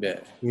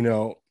 Yeah. You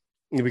know,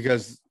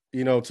 because,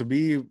 you know, to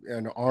be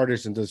an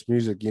artist in this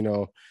music, you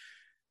know,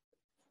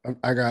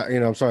 I got, you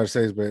know, I'm sorry to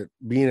say this, but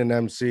being an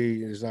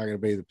MC is not going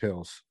to pay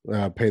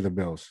the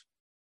bills.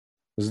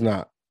 It's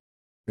not,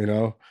 you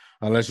know,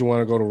 unless you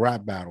want to go to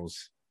rap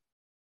battles.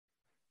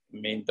 I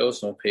mean, those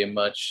don't pay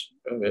much.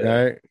 Okay.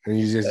 Right? And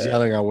you're just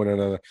yelling at one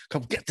another,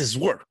 come get this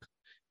work.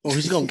 Oh,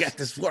 he's going to get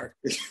this work.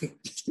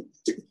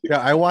 Yeah,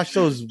 I watch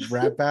those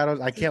rap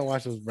battles. I can't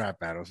watch those rap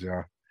battles,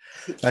 y'all.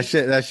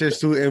 That shit's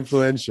too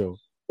influential.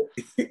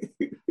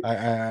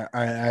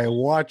 I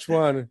watch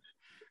one,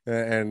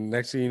 and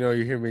next thing you know,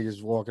 you hear me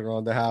just walking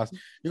around the house.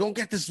 You're gonna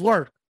get this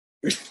work.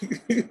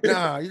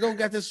 Nah, you don't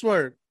get this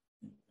work.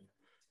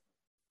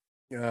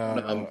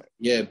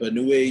 Yeah, but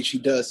New Age, he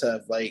does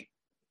have like,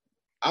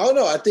 I don't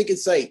know. I think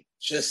it's like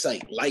just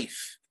like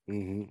life,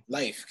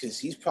 life, because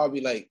he's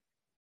probably like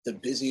the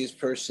busiest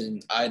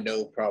person I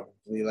know,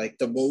 probably like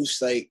the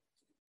most like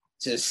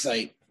just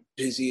like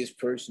busiest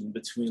person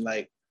between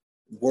like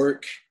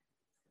work,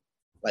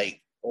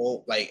 like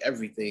all like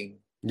everything.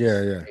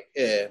 Yeah, yeah.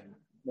 Yeah,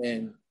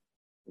 man,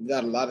 we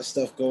got a lot of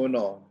stuff going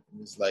on in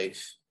his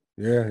life.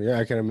 Yeah, yeah,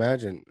 I can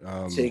imagine.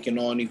 Taking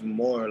on even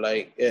more.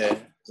 Like, yeah,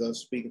 'cause I was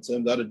speaking to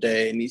him the other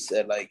day, and he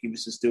said like he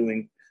was just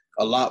doing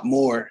a lot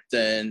more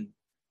than.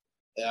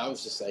 And I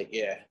was just like,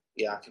 yeah,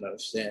 yeah, I can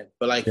understand.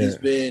 But like, yeah.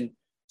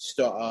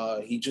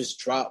 he just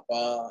dropped.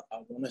 I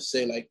want to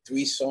say like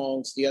 3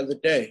 songs the other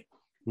day.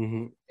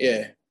 Mm-hmm.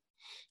 Yeah,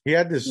 He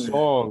had this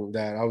song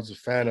that I was a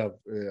fan of.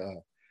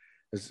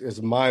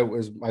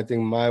 I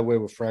think My Way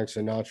with Frank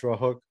Sinatra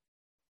hook.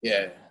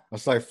 yeah.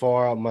 That's like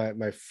far out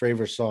my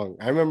favorite song.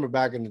 I remember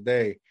back in the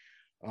day.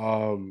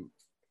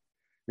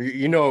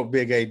 You know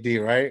Big AD,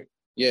 right?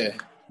 Yeah.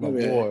 My Oh,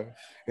 yeah. boy.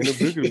 And the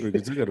bigger,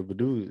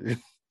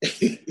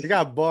 he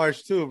got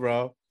bars too,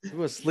 bro. You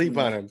will sleep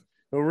on him.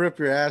 He'll rip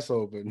your ass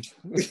open.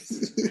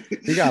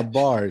 He got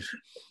bars.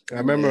 I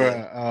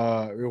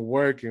remember we were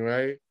working,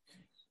 right?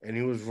 And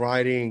he was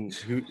writing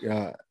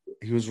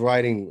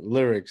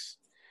lyrics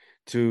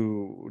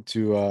to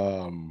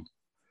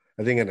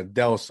I think an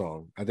Adele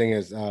song. I think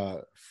it's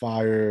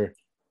Fire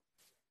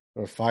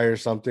or Fire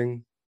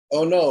something.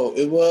 Oh no,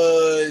 it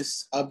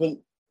was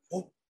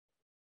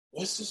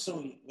what's the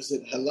song? Was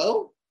it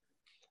Hello?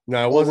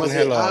 No, it Or wasn't was it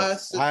Hello.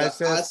 I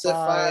set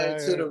fire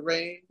to the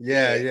rain?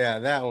 Yeah, yeah,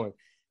 that one.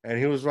 And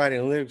he was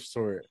writing lyrics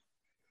to it.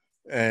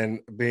 And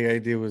Big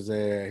AD was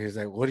there. He's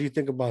like, "What do you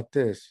think about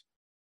this?"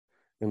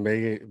 And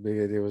Big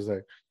AD was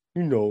like,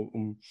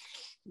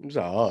 it's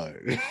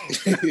hard.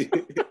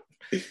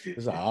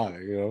 It's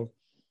hard,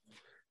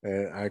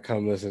 And I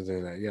come listen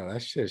to that. Yo,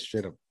 that shit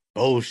straight up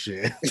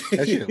bullshit.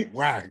 That shit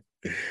whack,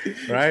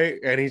 right?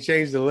 And he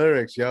changed the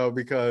lyrics,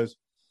 because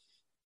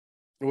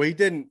he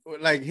didn't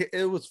like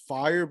it was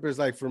fire, but it's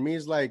like for me,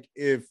 it's like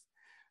if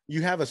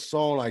you have a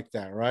song like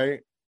that,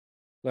 right?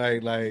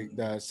 Like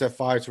that Set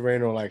Fire to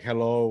Rain or like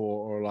Hello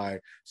or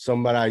like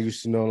Somebody I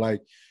Used to Know,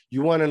 like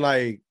you want to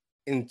like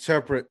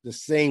interpret the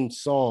same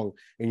song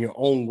in your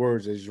own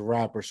words as your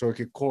rapper so it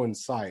could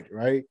coincide,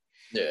 right?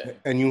 Yeah.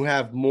 And you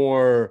have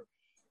more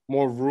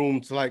room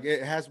to like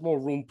it has more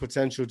room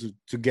potential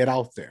to get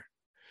out there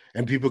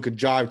and people could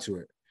jive to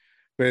it.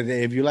 But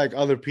if you like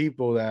other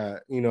people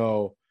that,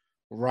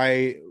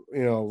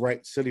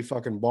 write silly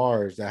fucking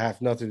bars that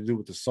have nothing to do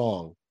with the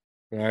song,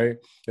 right?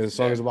 And the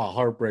song is about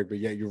heartbreak, but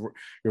yet you're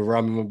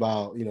rhyming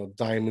about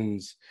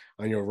diamonds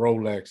on your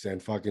Rolex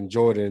and fucking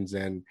Jordans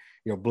and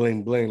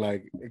bling bling.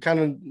 Like it kind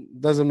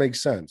of doesn't make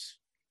sense.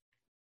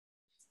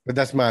 But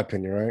that's my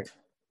opinion, right?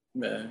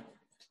 Man.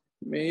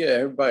 I mean, yeah,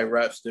 everybody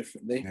raps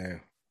differently. Yeah.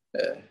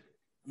 Yeah.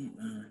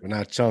 But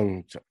not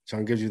Chung.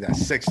 Chung gives you that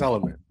sixth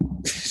element.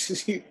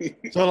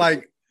 So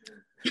like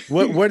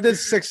where did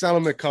Sixth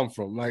Element come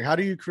from? Like, how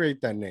do you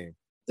create that name?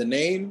 The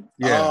name?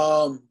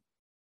 Yeah.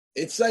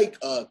 It's like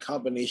a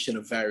combination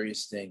of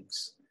various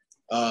things.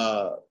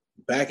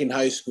 Back in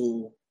high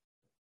school,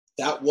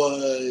 that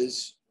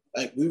was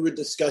like we were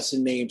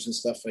discussing names and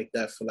stuff like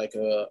that for like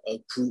a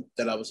group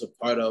that I was a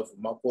part of,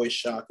 my boy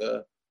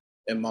Shaka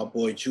and my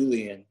boy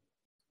Julian,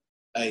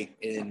 like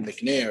in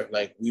McNair.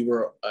 Like we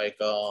were like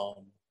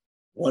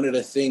one of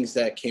the things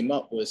that came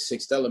up was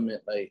Sixth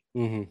Element. Like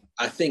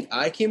I think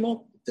I came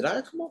up. Did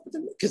I come up with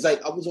it? Because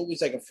like I was always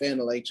like a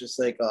fan of like just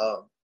like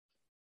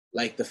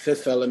the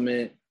Fifth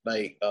Element,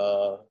 like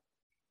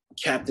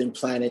Captain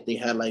Planet. They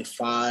had like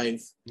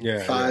five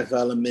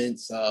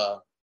elements.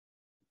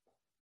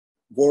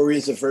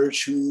 Warriors of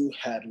Virtue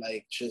had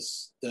like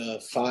just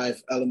the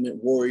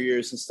 5-element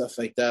warriors and stuff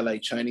like that.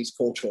 Like Chinese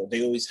culture,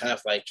 they always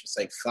have like just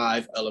like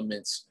 5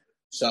 elements.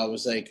 So I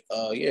was like,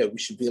 yeah, we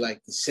should be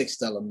like the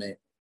 6th element.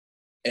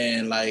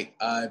 And like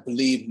I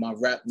believe my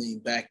rap name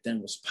back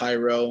then was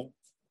Pyro.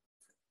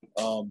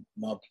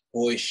 My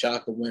boy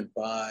Shaka went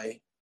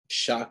by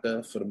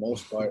Shaka for the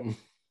most part.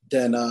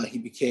 Then he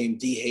became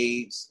D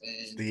Hayes.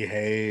 And D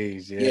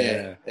Hayes,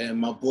 yeah. And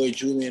my boy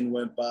Julian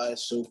went by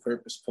Soul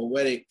Purpose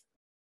Poetic.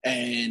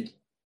 And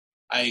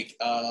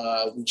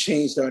we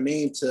changed our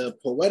name to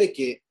Poetic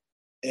It,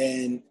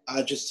 and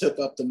I just took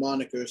up the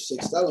moniker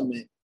Sixth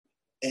Element.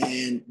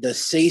 And the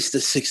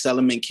Sixth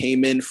Element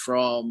came in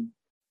from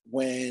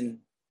when,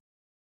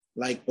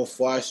 like,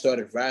 before I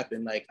started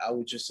rapping, like, I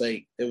would just,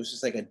 like, there was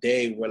just, like, a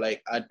day where,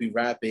 like, I'd be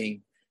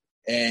rapping,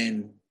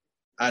 and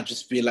I'd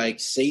just be, like,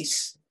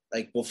 Sace,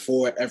 like,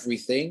 before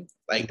everything,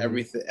 like,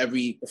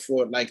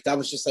 before, like, that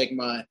was just, like,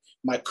 my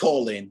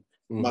calling,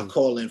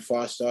 before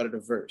I started a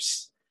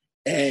verse.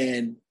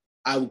 And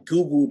I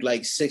Googled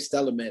like Sixth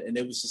Element, and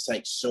it was just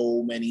like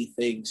so many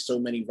things, so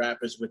many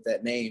rappers with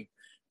that name.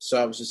 So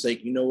I was just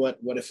like, you know what?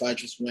 What if I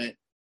just went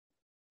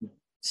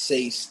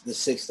say the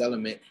Sixth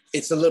Element?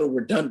 It's a little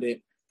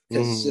redundant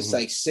because it's just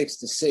like 6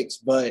 to 6,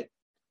 but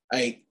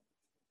like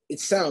it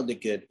sounded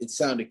good. It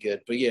sounded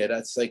good. But yeah,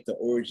 that's like the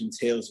origin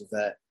tales of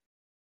that,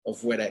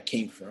 of where that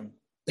came from.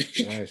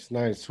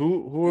 Nice.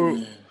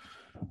 Who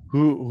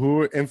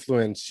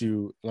influenced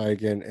you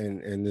like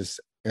in this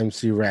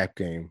MC rap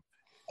game?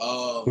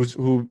 Who's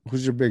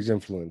your biggest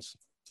influence?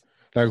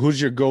 Like who's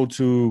your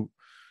go-to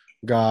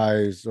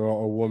guys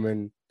or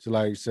woman to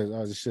like says,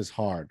 oh, this shit's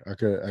hard. I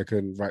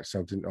could write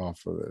something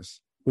off of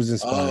this. Who's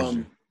inspires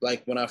you?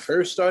 Like when I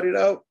first started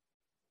out,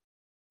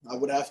 I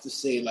would have to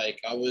say like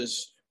I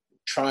was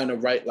trying to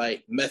write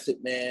like Method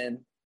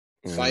Man,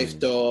 Phife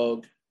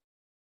Dawg,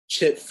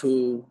 Chip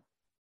Fu,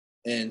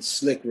 and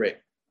Slick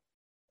Rick.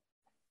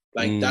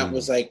 Like that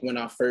was like when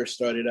I first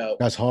started out.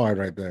 That's hard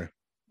right there.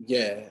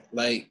 Yeah,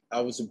 like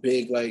I was a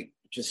big like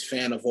just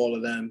fan of all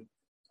of them.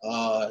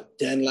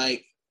 Then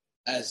like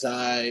as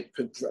I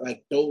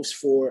like those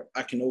four,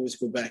 I can always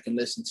go back and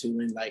listen to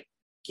and like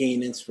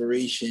gain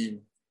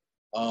inspiration.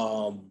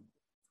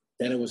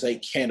 Then it was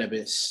like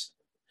Cannabis.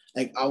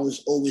 Like I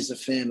was always a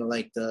fan of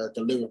like the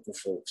lyrical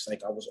folks.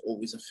 Like I was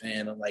always a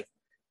fan of like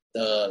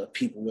the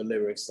people with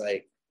lyrics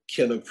like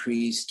Killer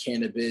Priest,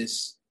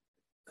 Cannabis,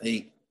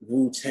 like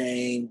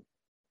Wu-Tang.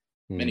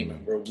 Many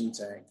member of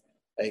Wu-Tang.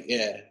 Like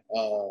yeah,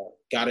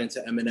 got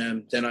into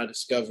Eminem. Then I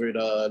discovered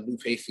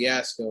Lupe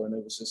Fiasco, and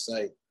it was just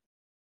like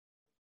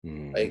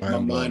my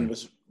mind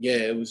was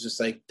it was just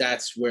like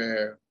that's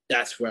where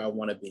I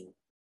want to be.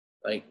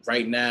 Like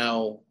right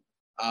now,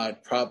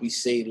 I'd probably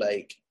say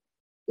like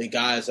the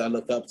guys I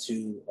look up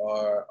to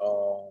are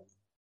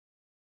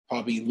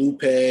probably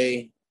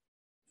Lupe,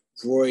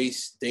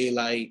 Royce,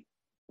 Daylight,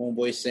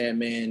 Homeboy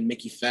Sandman,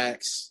 Mickey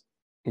Fax.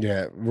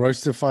 Yeah,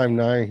 Royce da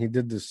 5'9", he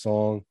did this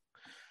song.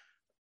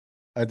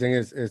 I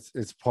think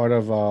it's part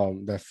of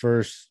that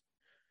first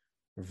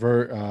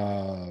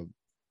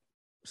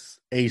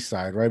A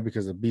side, right?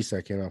 Because the B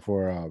side came out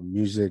for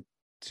Music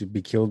to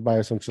Be Killed By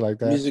or something like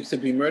that. Music to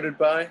Be Murdered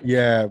By?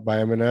 Yeah, by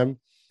Eminem.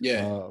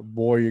 Yeah.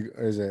 Boy, you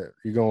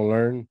gonna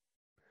learn?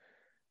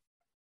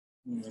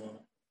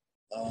 No.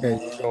 Yeah,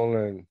 you gonna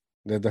learn.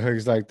 The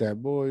hook's like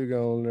that. Boy, you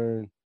gonna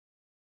learn.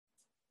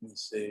 Let me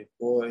see.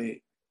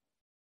 Boy,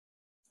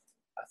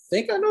 I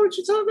think I know what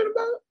you're talking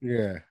about.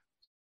 Yeah.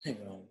 Hang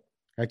on.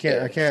 I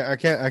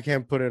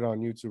can't put it on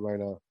YouTube right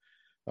now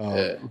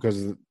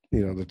because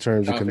the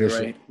terms and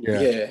conditions.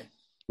 Yeah.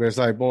 But it's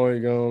like, boy,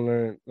 you're gonna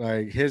learn.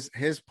 Like his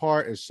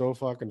part is so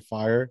fucking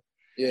fire.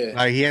 Yeah.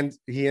 Like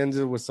he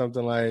ended with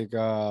something like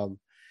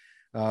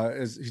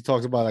he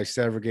talks about like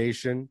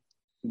segregation.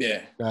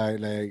 Yeah.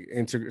 Like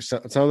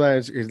some of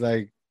that is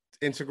like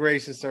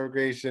integration,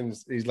 segregation.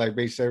 He's like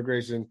base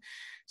segregation,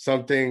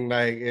 something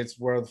like it's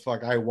where the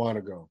fuck I want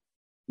to go.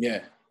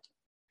 Yeah.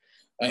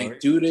 Like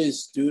dude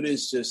is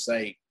just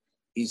like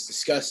he's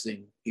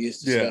disgusting. He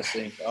is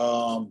disgusting.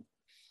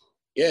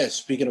 Yeah.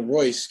 Speaking of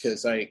Royce,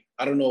 because like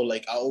I don't know,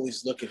 like I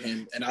always look at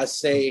him and I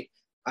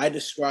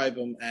describe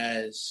him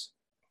as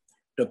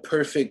the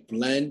perfect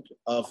blend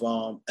of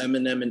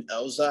Eminem and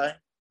Elzhi.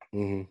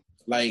 Mm-hmm.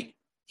 Like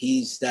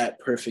he's that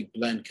perfect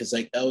blend because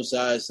like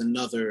Elzhi is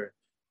another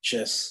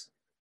just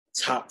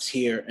top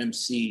tier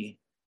MC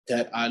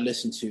that I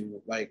listen to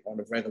like on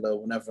the regular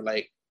whenever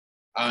like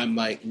I'm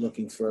like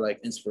looking for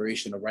like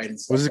inspiration to write and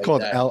stuff. What's it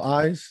called? That.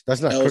 L.I.'s?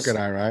 That's not Crooked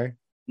I, right?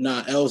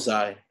 Nah,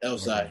 Elzhi.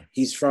 Okay.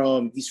 He's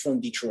from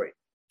Detroit.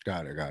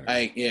 Got it.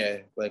 Like yeah,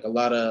 like a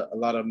lot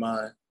of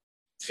my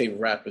favorite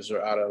rappers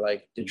are out of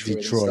like Detroit.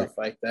 And stuff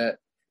like that.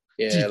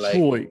 Yeah, Detroit.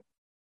 Like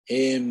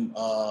him,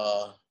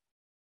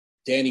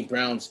 Danny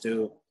Brown's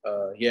dude.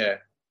 Yeah.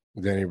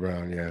 Danny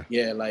Brown, yeah.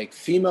 Yeah, like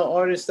female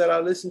artists that I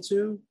listen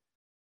to.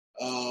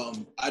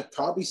 I'd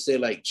probably say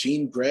like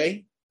Jean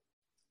Grey,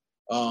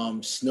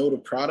 Snow the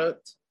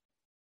Product.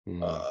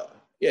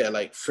 Yeah,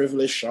 like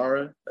Frivolous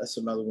Shara. That's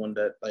another one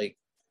that like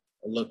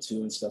I look to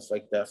and stuff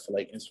like that for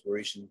like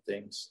inspiration and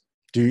things.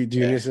 Do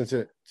you listen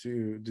to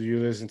do you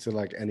listen to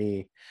like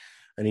any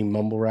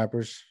mumble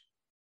rappers?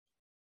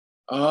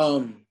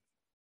 I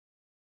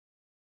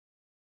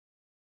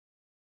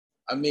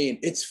mean,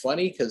 it's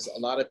funny because a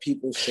lot of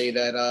people say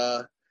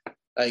that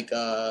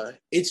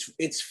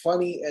it's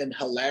funny and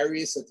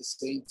hilarious at the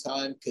same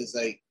time because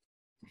like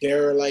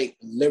there are like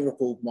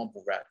lyrical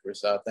mumble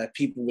rappers that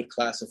people would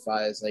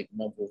classify as like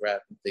mumble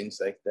rap and things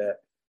like that.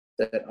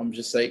 That I'm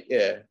just like,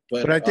 yeah.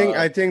 But I think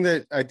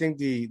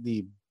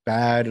the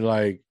bad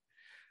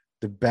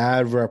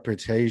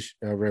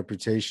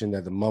reputation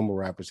that the mumble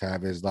rappers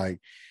have is like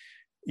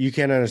you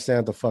can't understand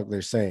what the fuck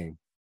they're saying.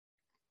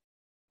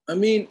 I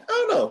mean, I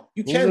don't know.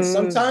 You can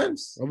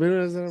sometimes. I'll be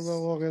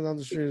walking down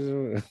the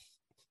street.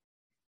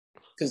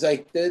 Because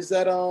like there's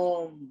that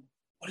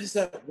what is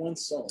that one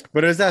song?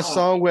 But there's that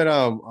song with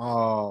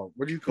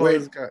what do you call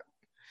this guy?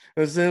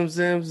 Zim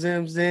zim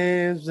zim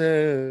zim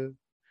zim.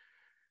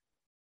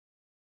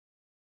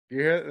 You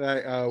hear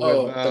like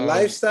the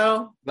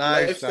lifestyle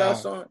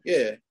song?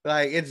 Yeah.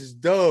 Like it's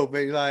dope,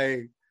 but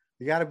like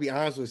you gotta be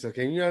honest with yourself.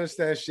 Can you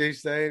understand shit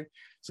saying?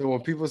 So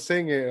when people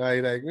sing it,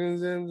 like zim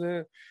zim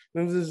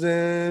zim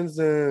zim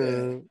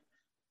zim.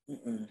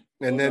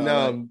 And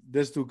then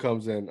this dude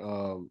comes in.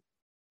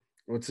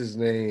 What's his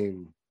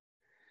name?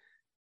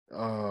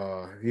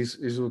 He's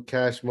with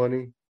Cash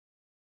Money.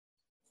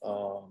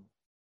 Um,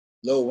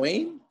 Lil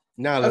Wayne.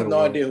 Not I have Lil no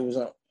Wayne. idea who was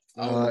on.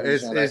 I don't know who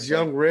was on that It's song.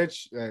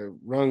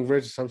 Young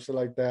Rich, some shit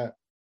like that.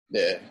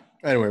 Yeah.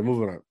 Anyway,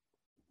 moving on.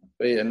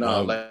 But yeah, no,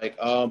 Um, like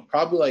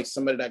probably like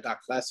somebody that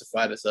got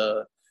classified as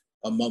a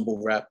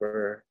mumble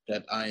rapper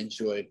that I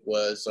enjoyed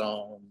was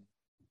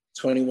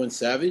 21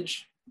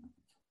 Savage.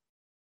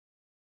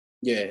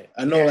 Yeah,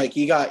 I know yeah, like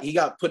he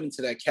got put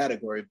into that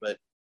category, but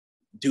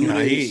dude nah,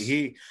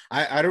 is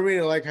I don't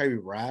really like how he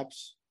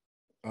raps.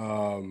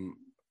 Um,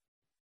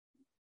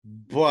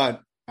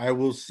 but I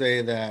will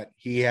say that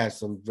he has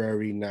some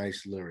very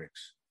nice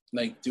lyrics.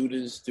 like dude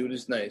is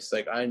nice.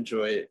 Like I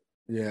enjoy it.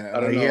 Yeah, I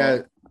don't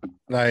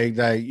like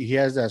know. he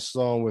has that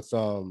song with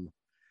what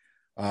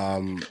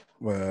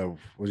do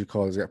you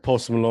call it?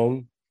 Post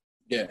Malone,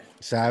 Yeah.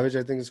 Savage,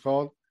 I think it's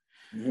called.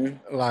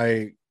 Mm-hmm.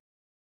 Like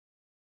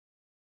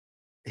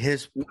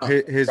his No,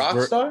 his ver-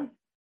 Rockstar?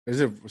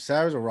 is it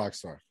Savage or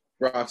Rockstar?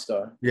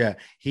 Rockstar. Yeah,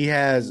 he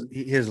has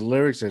Mhm. his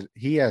lyrics.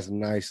 He has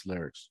nice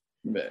lyrics.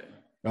 Yeah.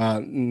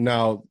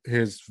 Now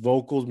his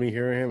vocals, me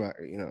hearing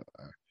him,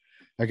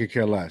 I could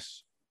care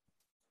less.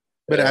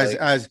 But Yeah,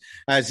 like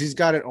as he's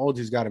gotten old,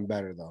 he's gotten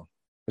better though.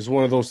 It's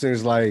one of those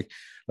things like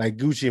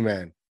Gucci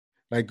Man,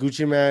 like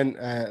Gucci Man.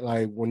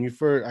 Like when you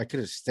first, I could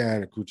have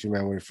stand Gucci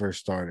Man when he first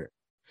started.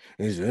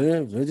 I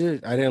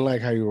didn't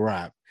like how you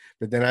rap,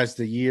 but then as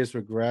the years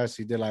progressed,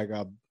 he did like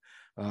I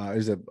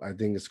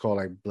think it's called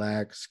like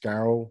Black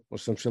Scarrow or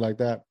some shit like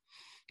that.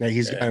 Like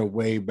he's yeah. gotten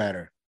way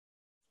better.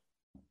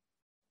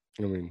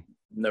 I mean,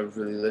 Never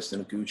really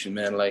listened to Gucci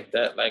Man like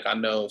that. Like I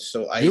know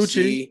so Gucci.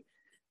 icy.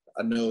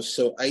 I know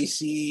so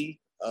icy.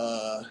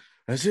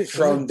 That's it.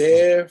 From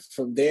there,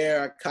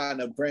 I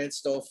kind of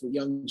branched off with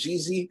Young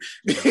Jeezy.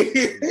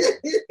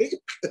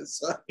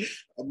 So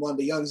I'm on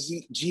the Young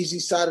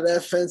Jeezy side of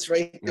that fence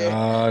right there.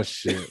 Oh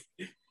shit.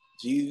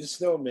 Jeezy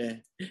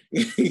Snowman.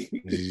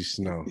 Jeezy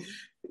Snow.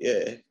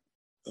 Yeah.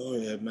 Oh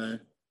yeah,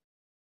 man.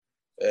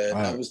 And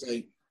I Wow. was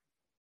like,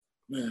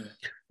 man,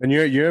 And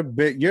you're a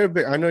big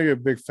I know you're a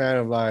big fan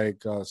of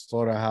like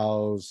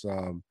Slaughterhouse,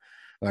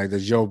 like the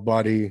Joe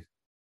Buddy.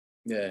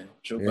 yeah,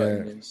 Joe Yeah,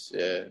 Budden is,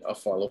 yeah, I'll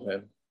follow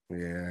him.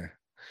 yeah.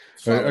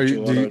 Follow Are you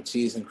do Joel you,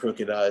 Ortiz and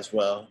Crooked Eye as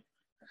well.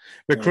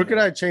 but Crooked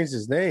Uh, Eye changed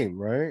his name,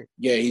 right?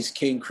 yeah, he's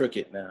King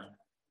Crooked now.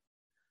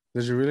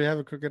 Does he really have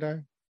a crooked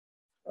eye?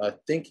 I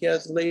think he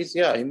has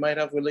lazy eye. He might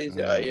have a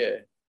lazy eye, Uh, yeah.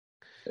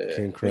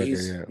 King But Crooked,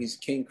 he's yeah. he's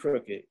King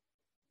Crooked.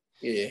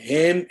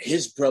 Yeah,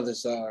 his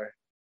brothers are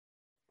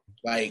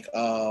like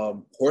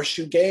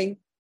Horseshoe Gang.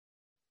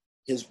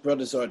 His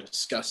brothers are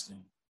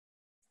disgusting.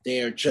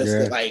 They are just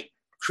Yeah. like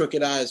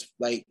Crooked Eyes.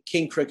 Like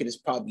King Crooked is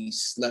probably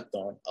slept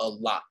on a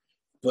lot,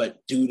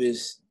 but dude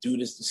is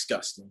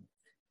disgusting.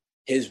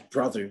 His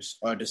brothers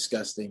are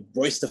disgusting.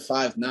 Royce the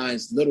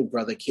 5'9's little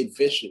brother, Kid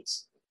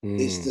Vicious,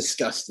 is Mm.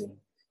 disgusting.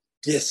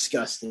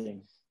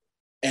 Disgusting.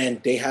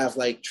 And they have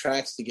like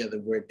tracks together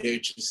where they're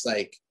just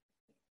like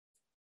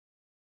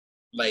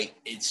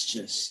it's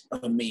just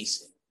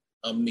amazing.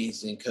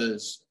 Amazing.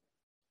 Cause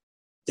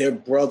their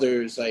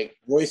brothers, like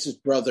Royce's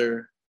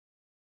brother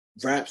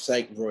raps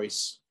like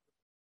Royce,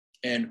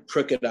 and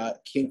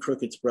King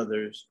Crooked's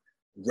brothers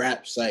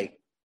raps like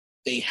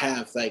they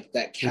have like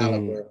that Mm.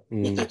 caliber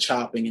with the Mm.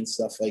 chopping and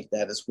stuff like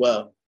that as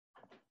well.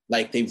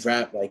 Like they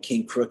rap like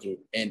King Crooked,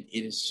 and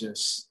it is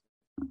just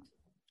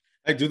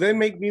Like, do they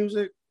make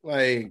music?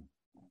 Like,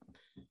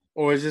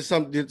 or is this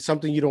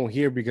something you don't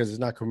hear because it's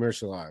not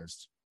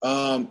commercialized?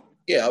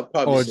 yeah, I'll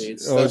probably Or say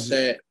it's, it's or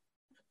stuff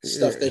it's,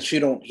 that yeah. you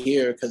don't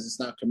hear because it's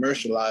not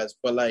commercialized.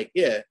 But like,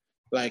 yeah,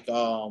 like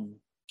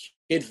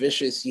Kid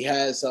Vicious, he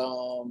has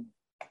what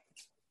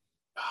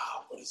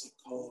is it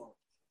called?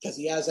 Because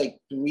he has like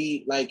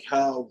three, like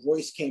how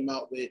Royce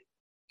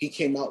he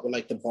came out with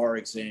like the bar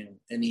exam,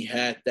 and he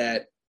had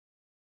that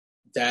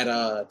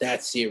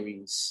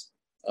series.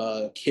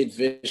 Kid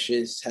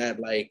Vicious had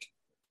like,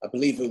 I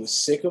believe it was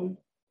Sikkim.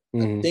 I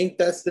Mm. think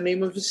that's the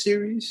name of the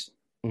series.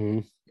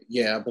 Mm.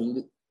 Yeah, I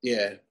believe.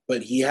 Yeah,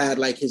 but he had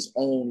like his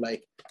own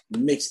like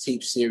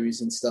mixtape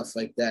series and stuff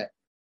like that,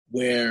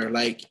 where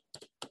like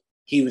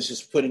he was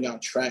just putting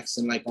out tracks,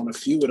 and like on a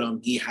few of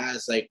them, he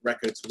has like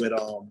records with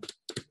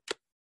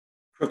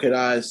Crooked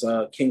Eyes,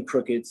 King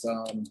Crooked's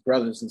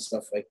brothers and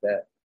stuff like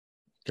that.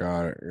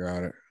 Got it.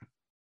 Got it.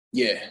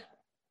 Yeah,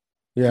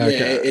 Yeah.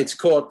 yeah, it's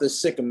called the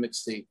Sikkim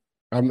mixtape.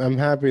 I'm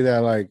happy that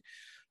like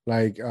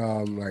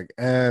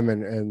M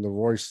and the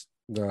Royce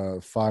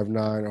the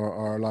 5'9"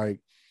 are like,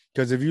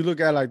 because if you look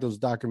at like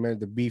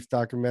the beef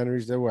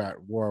documentaries, they were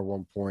at war at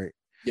one point,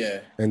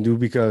 Yeah. and due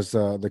because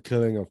the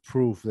killing of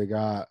Proof, they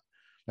got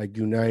like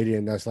united,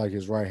 and that's like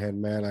his right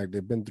hand man. Like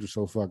they've been through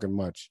so fucking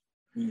much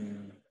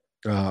Mm.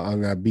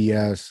 on that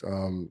BS.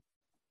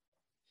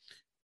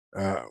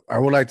 I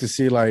would like to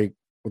see like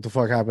what the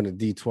fuck happened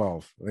to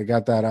D12. They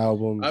got that I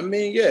album.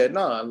 mean, yeah,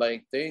 nah,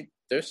 like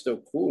they're still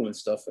cool and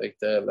stuff like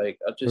that. Like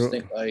I just Uh,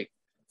 think like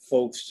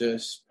folks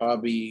just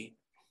probably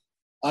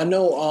I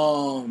know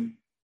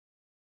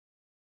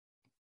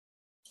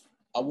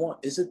I want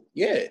is it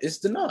yeah, it's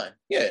the nine.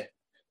 Yeah.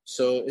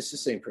 So it's the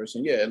same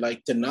person. Yeah,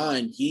 like the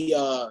Nine, he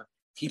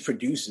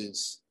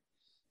produces,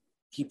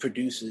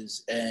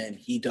 and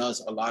he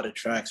does a lot of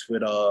tracks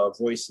with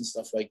Royce and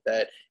stuff like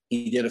that.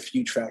 He did a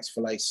few tracks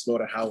for like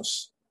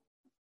Slaughterhouse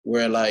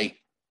where like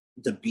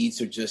the beats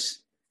are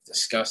just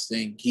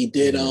disgusting. He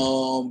did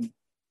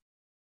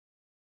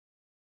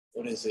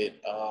what is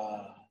it?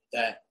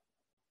 That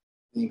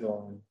you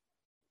going.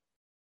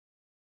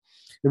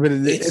 Yeah, but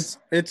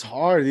it's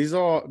hard. These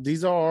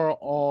are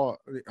all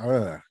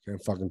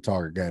can't fucking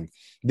talk again.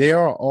 They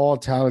are all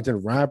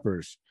talented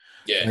rappers.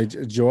 Yeah.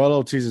 Like Joel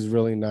Ortiz is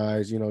really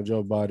nice.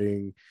 Joe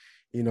Budding,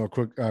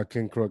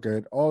 King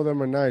Crooked. All of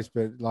them are nice,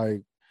 but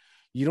like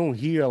you don't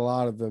hear a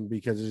lot of them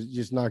because it's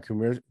just not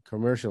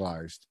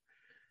commercialized.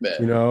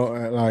 Man.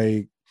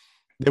 Like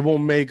they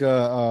won't make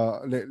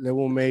they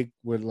won't make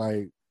with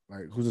like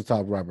who's the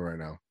top rapper right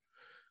now?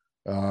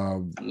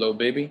 Lil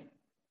Baby.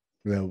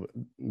 The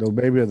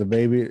baby or the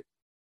baby.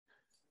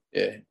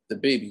 Yeah, the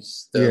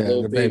babies.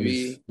 The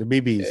babies. The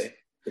BBs. Yeah,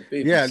 the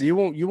babies. Yeah,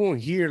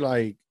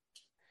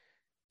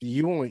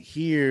 you won't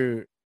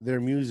hear their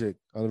music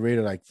on the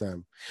radio like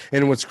them.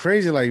 And what's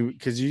crazy, like,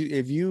 because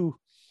if you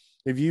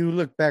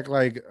look back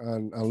like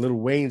on Lil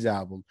Wayne's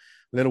album,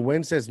 Lil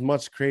Wayne says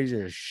much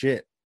crazier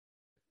shit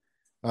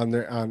on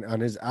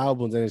his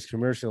albums and it's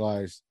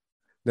commercialized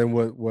than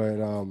what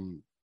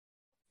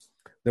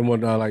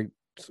like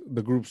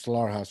the group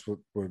Slaughterhouse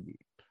would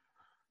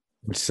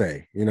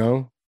say,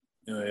 Oh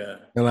yeah.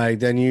 And like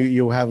then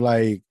you'll have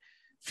like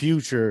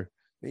Future,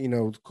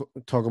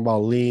 talking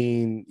about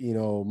lean,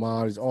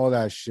 Molly's, all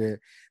that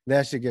shit.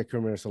 That should get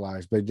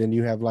commercialized. But then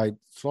you have like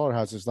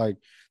Slaughterhouse. It's like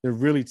they're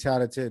really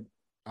talented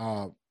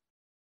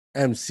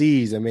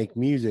MCs and make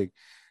music.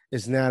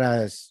 It's not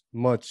as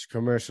much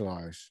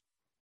commercialized,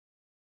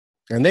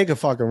 and they can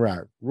fucking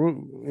rap.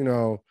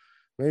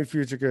 Maybe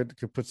Future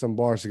could put some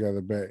bars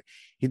together, but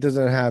he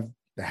doesn't have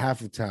the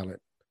half of talent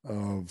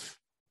of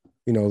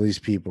these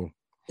people.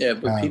 Yeah,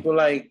 but people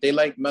they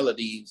like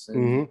melodies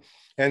and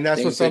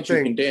that's what something that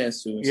you can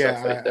dance to and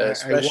stuff like that.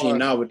 Especially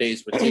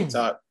nowadays with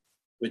TikTok,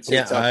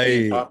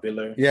 being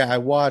popular. Yeah, I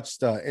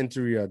watched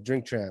interview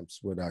Drink Champs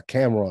with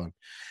Cameron,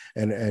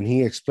 and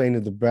he explained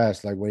it the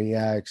best. Like when he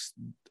asked,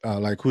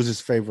 like who's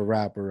his favorite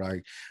rapper,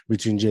 like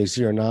between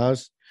JC or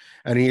Nas,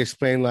 and he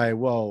explained like,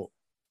 well,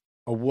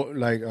 a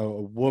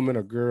woman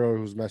or girl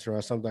who's messing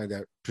around, something like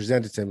that,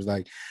 presented to him is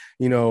like,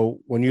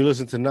 when you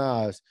listen to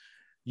Nas,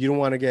 you don't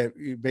want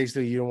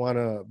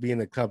to be in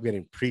the club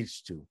getting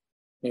preached to.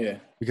 Yeah.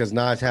 Because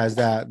Nas has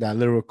that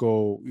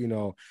lyrical,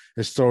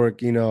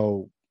 historic,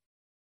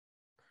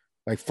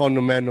 like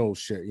fundamental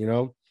shit,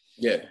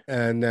 Yeah.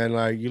 And then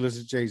like you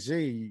listen to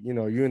Jay-Z,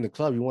 you're in the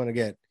club, you want to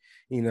get,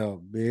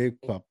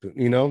 big pump,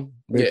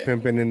 big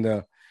pimping in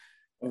the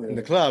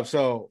club.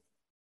 So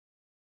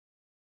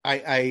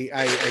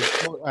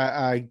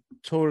I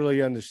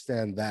totally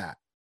understand that,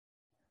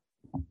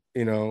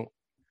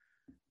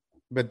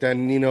 but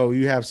then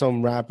you have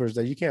some rappers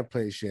that you can't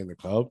play shit in the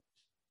club,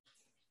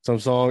 some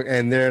song,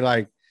 and they're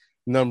like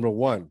number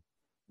one.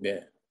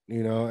 Yeah.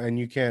 And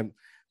you can't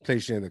play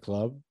shit in the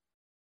club.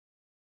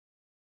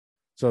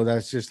 So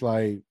that's just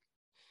like,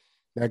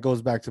 that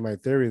goes back to my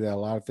theory that a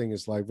lot of things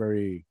is like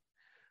very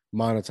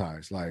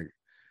monetized. Like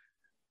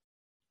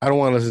I don't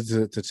want to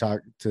listen to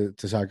Chaka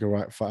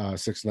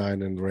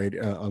 6ix9ine and the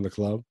radio on the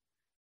club.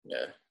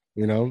 Yeah.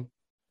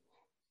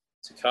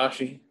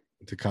 Tekashi.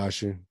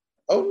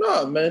 Oh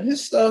no, man!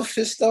 His stuff.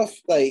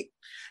 Like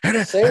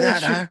say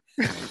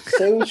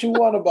what you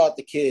want about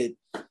the kid.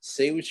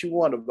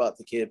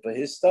 But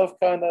his stuff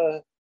kind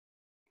of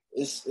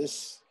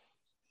is.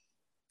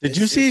 Did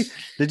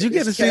you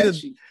get to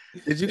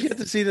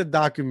see the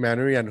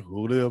documentary on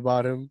Hulu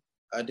about him?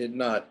 I did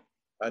not.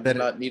 I did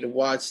not need to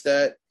watch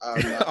that.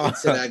 I'm not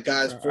into that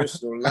guy's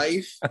personal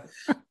life.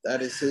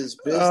 That is his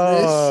business.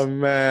 Oh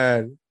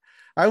man,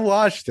 I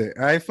watched it.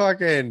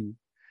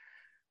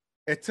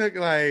 It took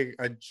like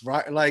a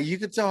dry, like you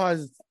could tell how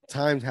his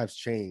times have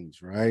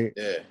changed, right?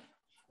 Yeah.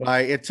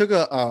 Like it took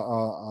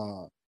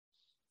how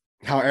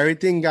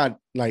everything got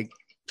like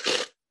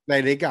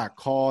they got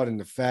caught in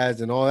the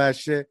feds and all that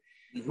shit.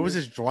 Mm-hmm. It was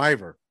his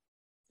driver.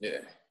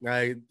 Yeah.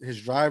 Like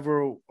his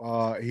driver,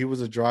 he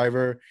was a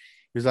driver.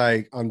 He was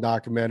like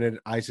undocumented.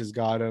 ISIS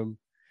got him.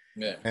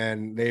 Yeah.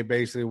 And they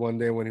basically one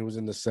day when he was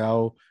in the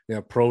cell, they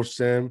approached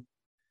him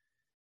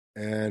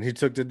and he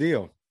took the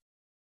deal.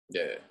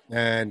 Yeah.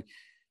 And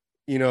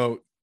it's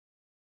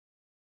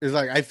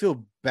like I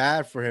feel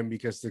bad for him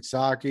because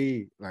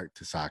Tasaki,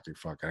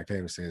 fuck, I can't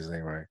even say his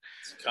name right.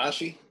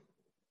 Tekashi?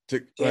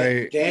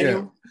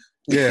 Daniel?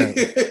 Yeah.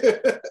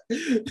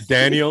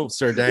 Daniel.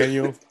 Sir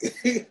Daniel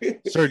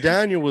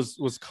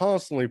was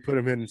constantly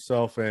putting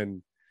himself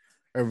in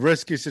a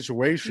risky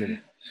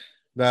situation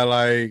that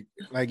like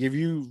if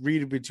you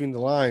read it between the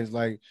lines,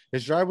 like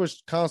his driver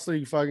was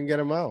constantly fucking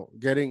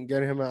getting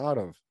him out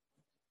of.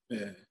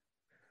 Yeah.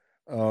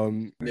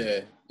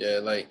 Yeah,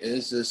 like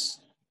it's just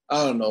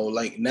I don't know,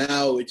 like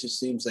now it just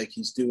seems like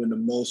he's doing the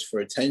most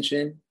for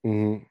attention.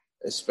 Mm-hmm.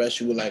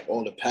 especially with like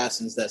all the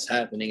passings that's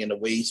happening and the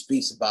way he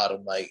speaks about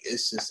them. Like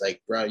it's just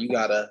like, bro, you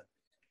gotta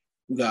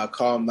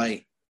calm.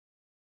 Like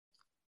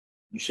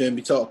you shouldn't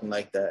be talking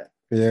like that.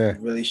 Yeah. You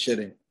really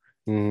shouldn't.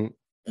 Hmm.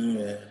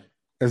 Yeah.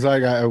 It's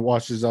like I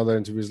watched his other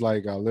interviews,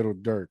 like Little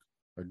Dirk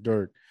or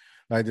Dirk,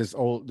 like this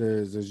OG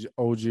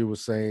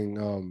was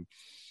saying,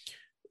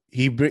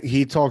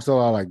 he talks a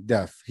lot like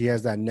death. He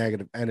has that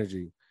negative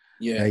energy,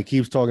 and Yeah. he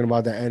keeps talking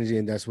about that energy,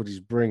 and that's what he's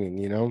bringing.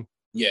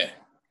 Yeah.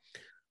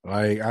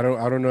 Like I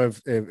don't know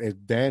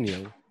if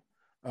Daniel,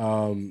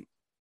 um,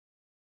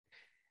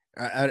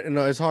 I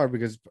know it's hard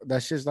because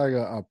that's just like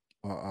a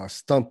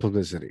stunt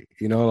publicity.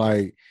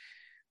 Like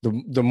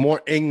the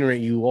more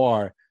ignorant you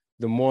are,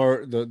 the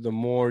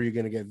more you're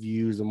gonna get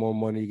views, the more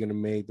money you're gonna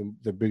make,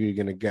 the bigger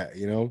you're gonna get.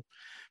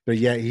 But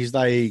yet he's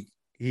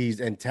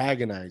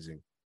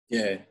antagonizing.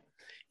 Yeah.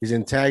 He's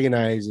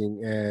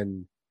antagonizing,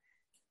 and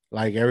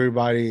like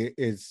everybody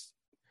is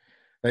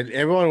like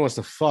everyone wants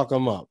to fuck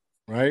him up,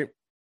 right?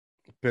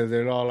 Because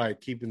they're all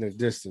like keeping their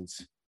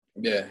distance.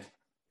 Yeah.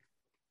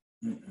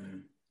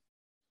 Mm-mm.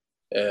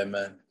 Yeah,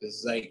 man.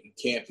 It's like you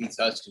can't be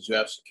touched because you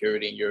have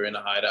security and you're in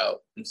a hideout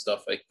and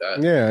stuff like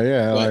that.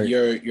 Yeah, But like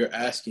you're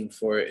asking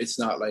for it. It's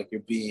not like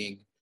you're being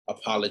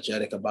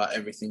apologetic about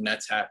everything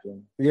that's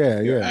happened.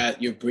 yeah,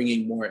 You're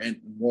bringing more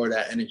of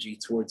that energy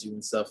towards you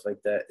and stuff like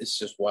that. It's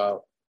just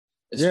wild.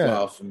 It's yeah,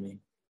 wild for me.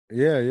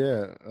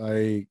 yeah.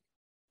 Like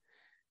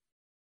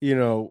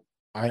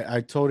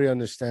I totally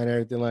understand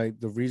everything. Like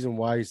the reason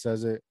why he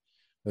says it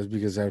is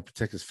because I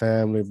protect his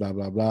family, blah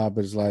blah blah.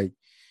 But it's like,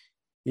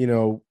 you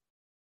know,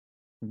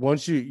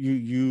 once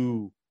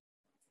you're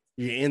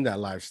in that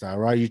lifestyle,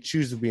 right? You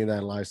choose to be in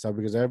that lifestyle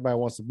because everybody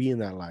wants to be in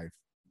that life.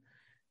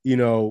 You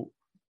know,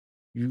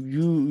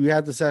 you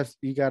have to accept.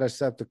 You got to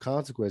accept the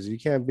consequences. You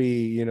can't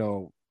be,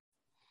 now.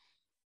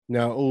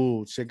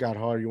 Oh, shit got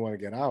hard. You want to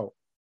get out,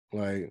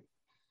 like,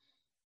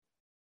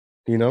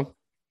 you know.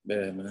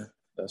 Yeah, man.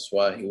 That's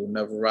why he will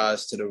never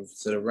rise to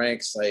the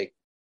ranks like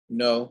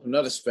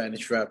another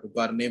Spanish rapper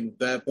by the name of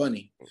Bad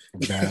Bunny.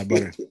 Bad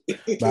Bunny,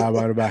 bad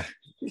Bunny, bad.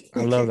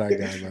 I love that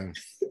guy, man.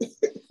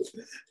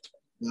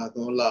 Not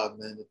gonna lie,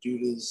 man. The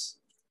dude is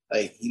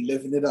like he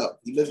living it up.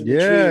 He living the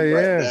Yeah, dream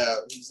right yeah. now.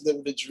 He's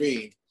living the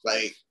dream.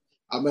 Like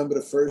I remember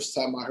the first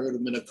time I heard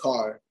him in a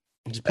car.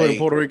 Just putting Like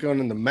Puerto Rico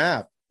on the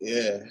map.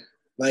 yeah,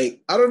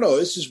 like I don't know.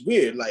 It's just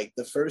weird. Like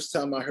the first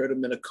time I heard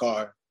him in a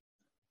car,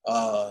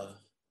 uh,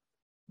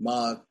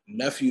 my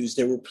nephews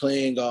they were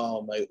playing.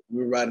 Like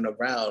we were riding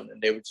around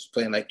and they were just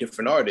playing like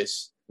different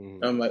artists. Mm-hmm.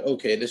 And I'm like,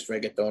 okay, this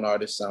reggaeton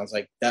artist sounds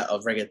like that a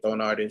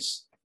reggaeton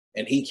artist.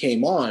 And he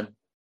came on,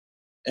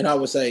 and I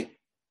was like,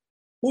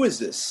 who is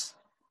this?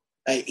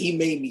 Like he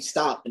made me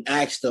stop and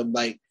ask them,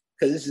 like,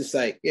 because it's just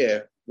like, yeah,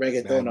 Bad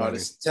reggaeton Bunny.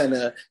 artists tend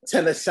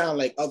to sound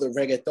like other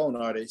reggaeton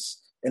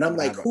artists. And I'm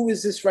like, Bad Bunny. who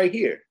is this right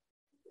here?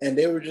 And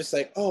they were just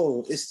like,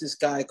 oh, it's this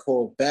guy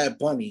called Bad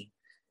Bunny.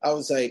 I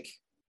was like,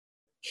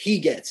 he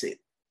gets it.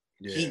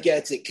 Yeah. He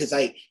gets it because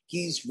like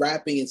he's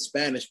rapping in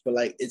Spanish, but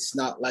like it's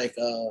not like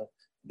the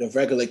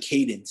regular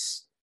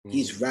cadence.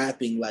 He's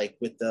rapping like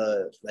with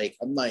the like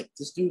I'm like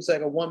this dude's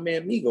like a one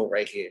man Migo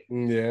right here.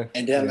 Yeah.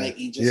 And then yeah. like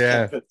he just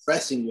kept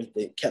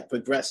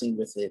progressing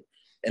with it.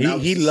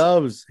 And he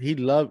loves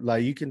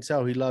like you can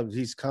tell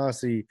he's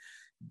constantly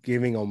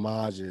giving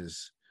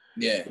homages.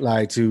 Yeah.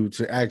 Like to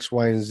X,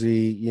 Y, and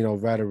Z,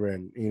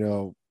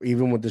 veteran,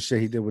 even with the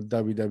shit he did with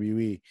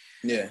WWE.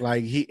 Yeah.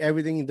 Like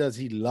everything he does,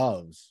 he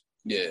loves.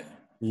 Yeah.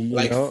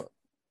 You know?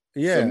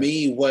 Yeah. For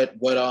me, what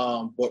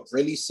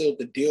really sealed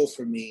the deal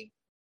for me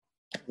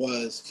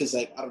was because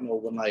like I don't know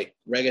when like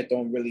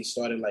reggaeton really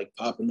started like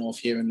popping off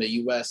here in the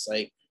US,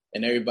 like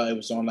and everybody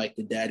was on like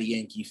the Daddy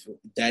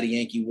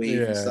Yankee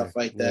wave and stuff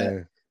like that. Yeah.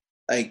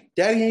 Like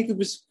Daddy Yankee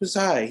was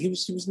high. He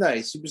was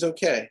nice. He was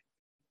okay.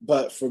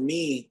 But for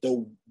me,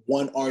 the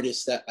one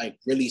artist that like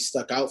really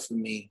stuck out for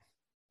me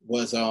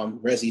was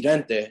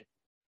Residente.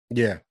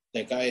 Yeah.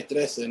 That guy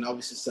Trece, and I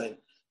was just like,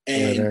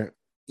 and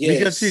yes.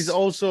 Because he's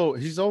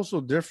also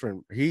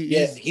different.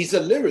 He's a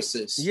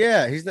lyricist.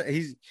 Yeah, he's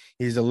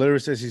a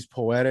lyricist. He's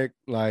poetic.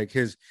 Like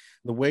the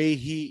way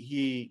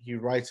he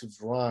writes his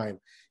rhyme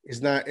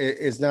is not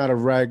a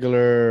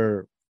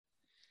regular.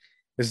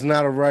 It's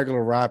not a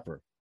regular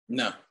rapper.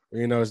 No.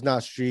 It's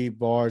not street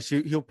bars.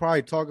 He'll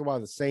probably talk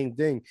about the same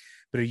thing,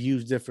 but he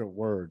use different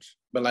words.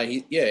 But like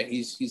he's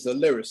a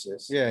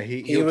lyricist. Yeah,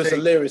 he was a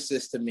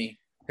lyricist to me.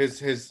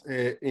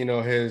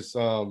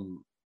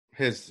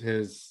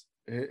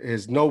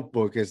 His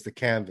notebook is the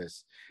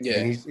canvas. Yeah,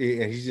 and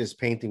he's just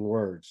painting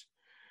words.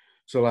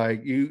 So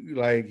like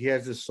he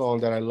has this song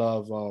that I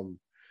love.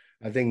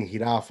 I think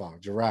Jirafa,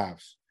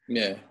 giraffes.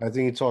 Yeah, I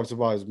think he talks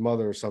about his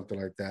mother or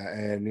something like that,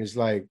 and it's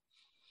like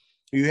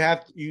you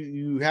have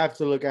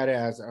to look at it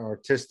as an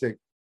artistic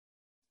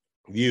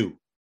view.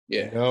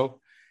 Yeah,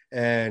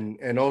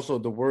 and also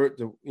the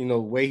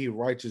way he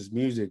writes his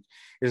music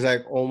is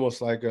like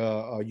almost like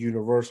a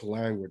universal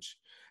language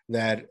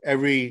that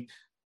every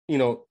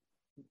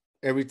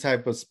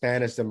type of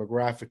Spanish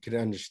demographic can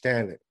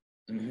understand it.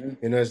 Mm-hmm.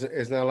 You know,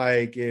 it's not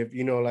like if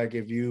like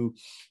if you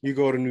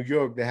go to New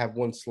York, they have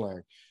one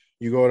slang.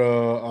 You go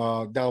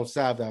to down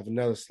south, they have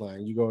another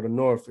slang. You go to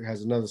north, it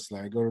has another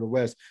slang. You go to the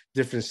west,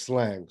 different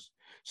slangs.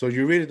 So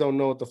you really don't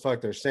know what the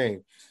fuck they're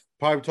saying.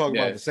 Probably talking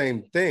about the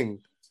same thing,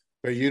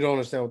 but you don't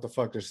understand what the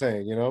fuck they're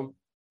saying.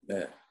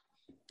 Yeah.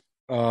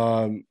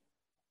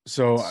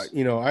 So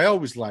I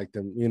always liked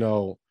them.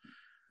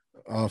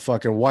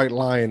 Fucking White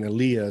Lion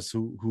Elias,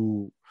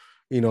 who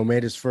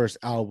made his first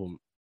album.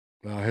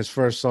 His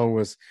first song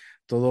was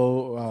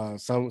Todo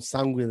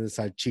Sangue de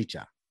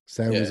Salchicha.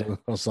 Sandwiches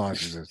of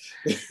sausages.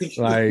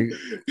 Like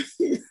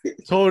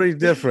totally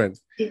different.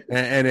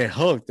 And it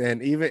hooked.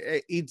 And even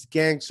Eats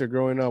Gangster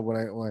growing up when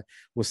I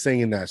was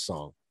singing that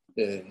song.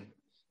 Yeah.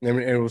 I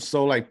mean, it was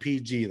so like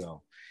PG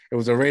though. It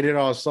was a rated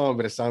R song,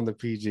 but it sounded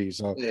PG.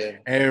 So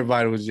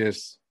everybody was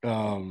just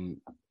was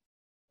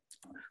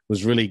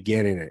really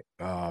getting it.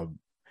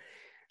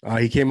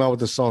 He came out with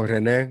the song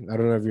Rene. I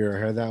don't know if you ever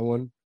heard that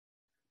one.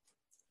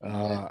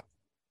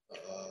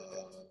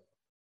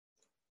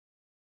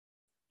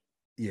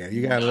 Yeah,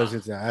 you gotta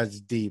listen to that. That's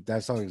deep.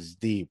 That song is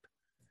deep.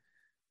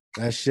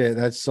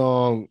 That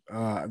song,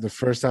 the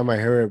first time I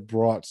heard it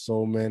brought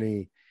so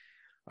many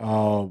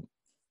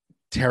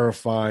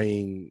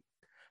terrifying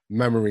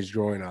memories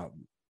growing up.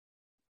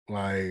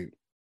 Like,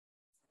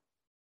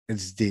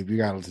 it's deep. You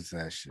gotta listen to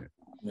that shit.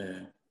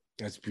 Man.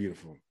 That's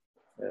beautiful.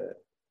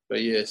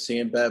 But yeah,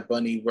 seeing Bad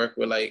Bunny work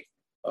with like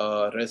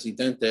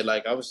Residente,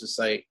 like I was just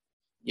like,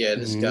 yeah,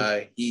 this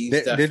guy, he's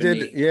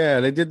definitely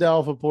they did that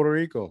off of Puerto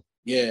Rico.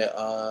 Yeah,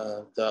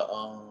 the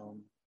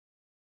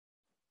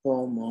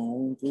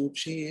Como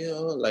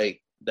Guccio,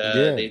 like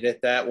they did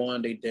that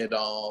one. They did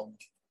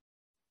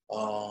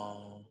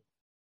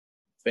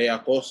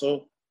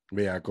Bellacoso.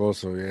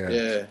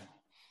 Yeah.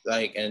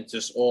 Like, and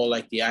just all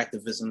like the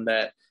activism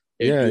that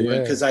they're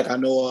doing. Because like I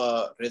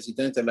know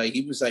Residente, like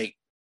he was like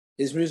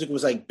his music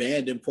was like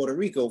banned in Puerto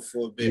Rico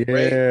for a bit,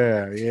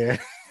 right? Yeah.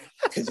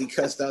 Because he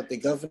cussed out the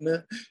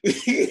governor.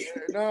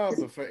 No,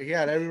 but he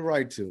had every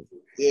right to.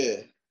 Yeah.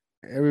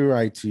 Every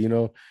right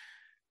to,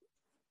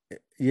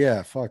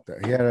 Yeah, fuck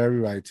that. He had every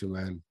right to,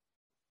 man.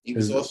 He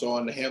was also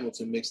on the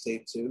Hamilton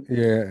mixtape too.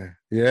 Yeah.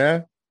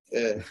 Yeah.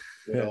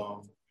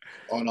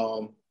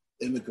 On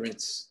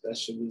Immigrants. That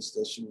shit was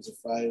a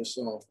fire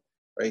song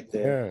right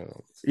there.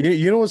 Yeah.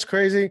 You know what's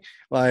crazy?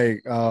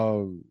 Like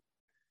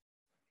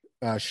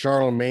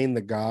Charlemagne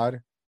the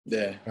God.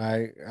 Yeah.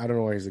 I don't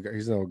know why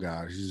he's no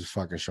god. He's just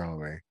fucking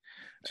Charlemagne.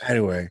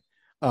 Anyway,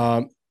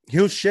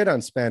 he'll shit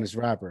on Spanish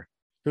rapper.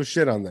 He'll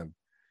shit on them.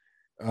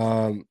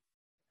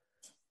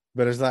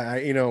 But it's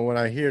like when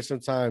I hear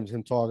sometimes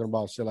him talking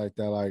about shit like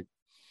that, like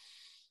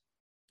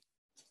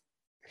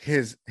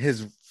his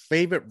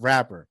favorite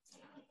rapper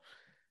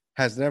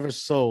has never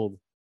sold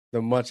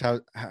the much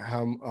has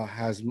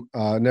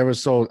never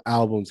sold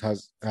albums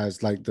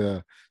as like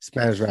the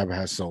Spanish rapper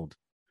has sold,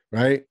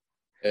 right?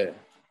 Yeah.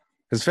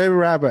 His favorite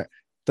rapper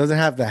doesn't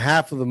have the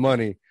half of the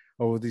money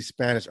of what these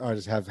Spanish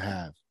artists have to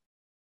have.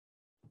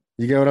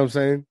 You get what I'm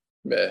saying?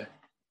 Yeah.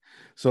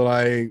 So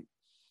like,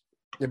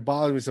 it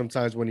bothers me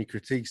sometimes when he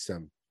critiques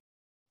them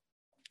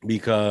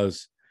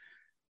because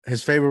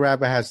his favorite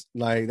rapper has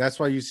like, that's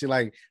why you see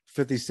like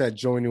 50 Cent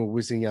joining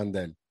with Wisin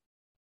Yandel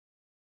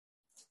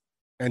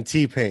and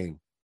T-Pain.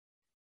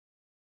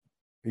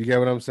 You get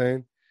what I'm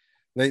saying?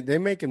 They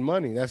making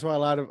money. That's why a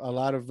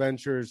lot of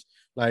ventures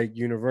like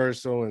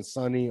Universal and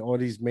Sony, all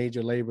these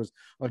major labels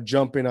are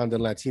jumping on the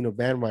Latino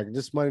bandwagon.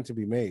 There's money to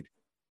be made.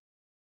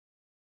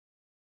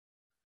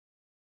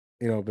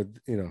 But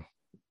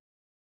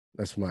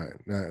that's my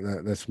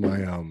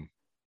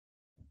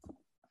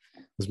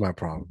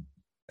problem.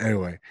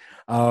 Anyway,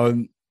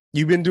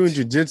 you've been doing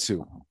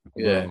jiu-jitsu.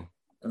 Yeah.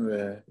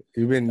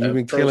 You've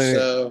been killing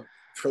it.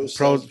 Pro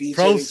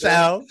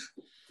Style.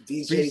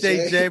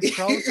 BJJ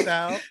Pro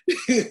Style.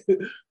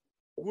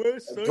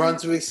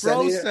 Brunswick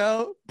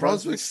Center.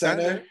 Brunswick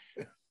Center.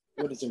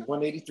 What is it?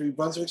 183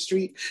 Brunswick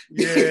Street.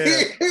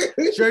 Yeah.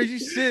 Jersey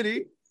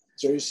City,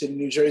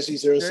 New Jersey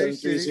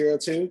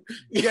 07302.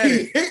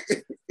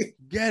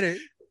 Get it.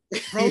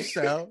 Pro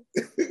Style.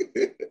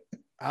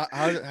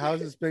 How's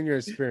this been your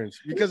experience?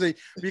 Because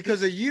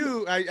of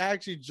you, I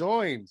actually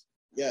joined.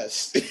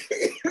 Yes.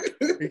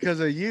 Because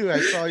of you, I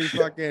saw you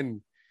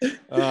fucking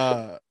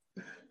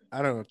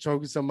I don't know,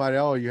 choking somebody.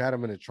 Oh, you had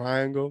him in a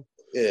triangle.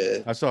 Yeah.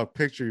 I saw a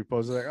picture you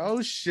posted. Like, oh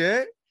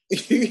shit.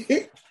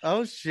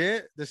 Oh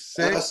shit. The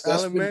sixth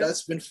element.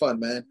 That's been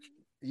fun, man.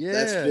 Yeah.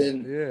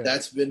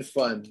 That's been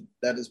fun.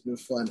 That has been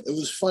fun. It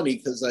was funny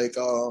because like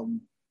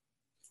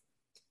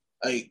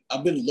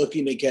I've been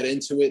looking to get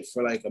into it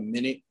for like a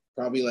minute,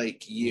 probably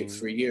like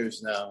for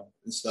years now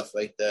and stuff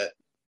like that.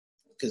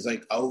 Because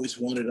like I always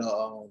wanted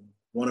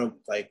one of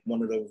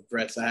the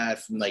regrets I had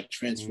from like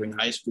transferring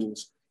high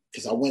schools,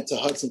 because I went to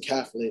Hudson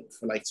Catholic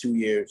for like 2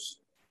 years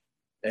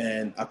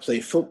and I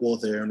played football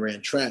there and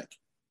ran track.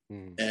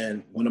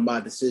 And one of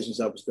my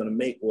decisions I was going to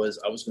make was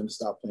I was going to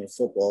stop playing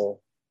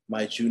football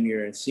my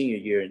junior and senior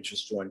year and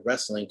just join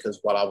wrestling,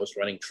 because while I was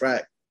running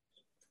track,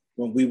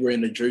 when we were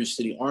in the Jersey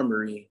City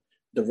Armory,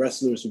 the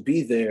wrestlers would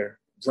be there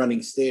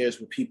running stairs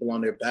with people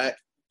on their back.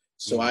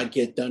 So I'd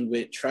get done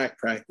with track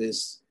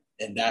practice,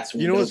 and that's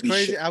when what's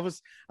crazy? I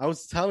was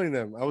telling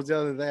them. I was the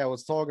other day. I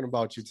was talking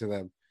about you to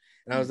them,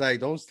 and I was like,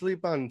 "Don't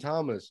sleep on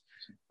Thomas."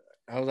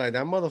 I was like,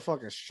 "That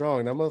motherfucker's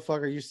strong. That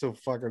motherfucker used to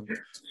fucking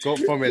go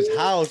from his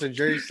house in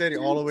Jersey City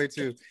all the way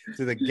to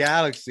the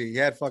Galaxy. He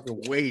had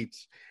fucking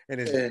weights in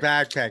his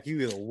backpack. He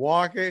would either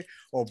walk it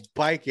or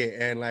bike it,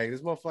 and like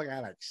this motherfucker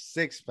had like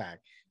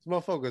 6-pack. This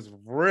motherfucker's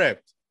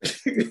ripped.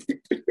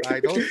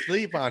 Like, don't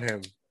sleep on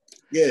him."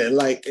 Yeah,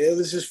 like it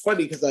was just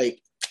funny because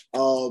like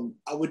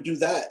I would do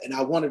that and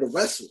I wanted to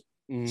wrestle.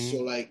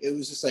 So like it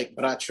was just like,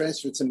 but I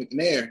transferred to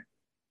McNair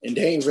and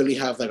they didn't really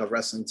have like a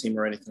wrestling team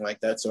or anything like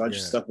that. So I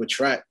just stuck with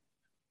track.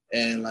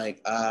 And like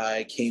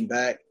I came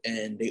back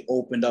and they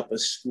opened up a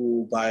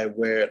school by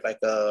where like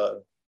a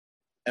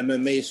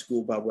MMA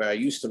school by where I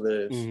used to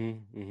live.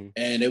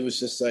 And it was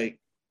just like,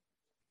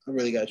 I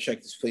really gotta check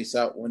this place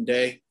out one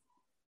day.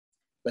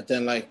 But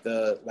then like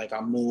I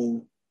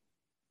moved.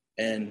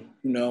 And,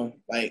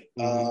 I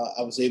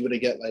was able to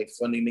get like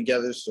funding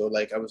together. So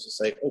like, I was just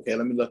like, okay,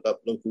 let me look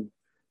up local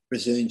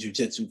Brazilian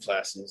Jiu-Jitsu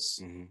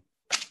classes.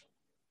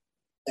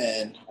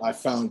 And I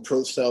found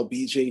Pro Cell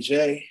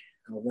BJJ. I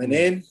went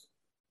in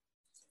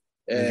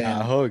and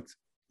got hooked.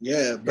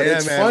 Yeah. But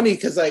it's funny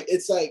because like,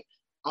 it's like,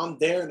 I'm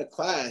there in the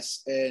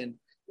class and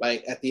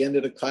like at the end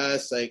of the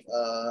class, like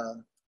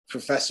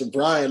Professor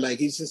Brian, like,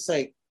 he's just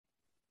like,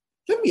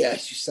 let me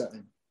ask you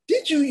something.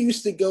 Did you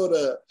used to go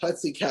to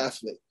Hudson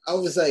Catholic? I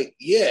was like,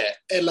 yeah.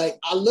 And like,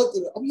 I looked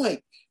at it, I'm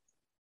like,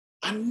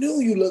 I knew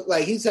you looked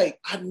like, he's like,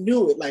 I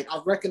knew it. Like, I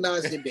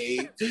recognized your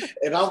name.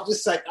 And I'm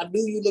just like, I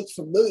knew you looked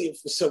familiar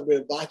for some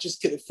reason, but I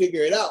just couldn't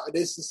figure it out. And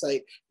it's just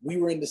like, we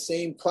were in the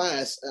same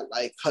class at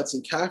like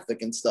Hudson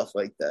Catholic and stuff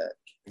like that.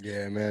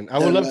 Yeah, man. I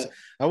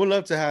would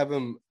love to have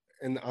him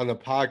on the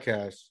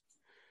podcast.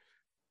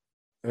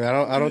 I mean,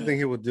 I don't think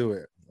he would do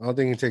it. I don't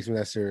think he takes me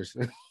that serious.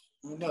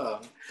 No,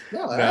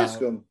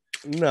 ask him.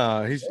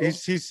 No, he's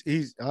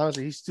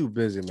honestly, he's too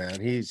busy, man.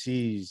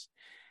 He's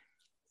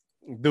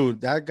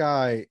dude, that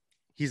guy,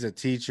 he's a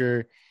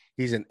teacher,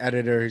 he's an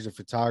editor, he's a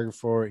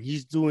photographer,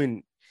 he's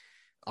doing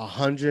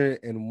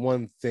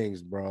 101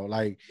 things, bro.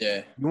 Like,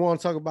 you want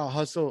to talk about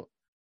hustle?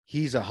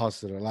 He's a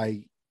hustler.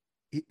 Like,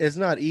 it's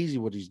not easy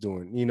what he's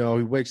doing. He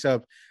wakes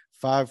up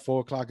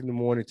 4 o'clock in the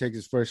morning, takes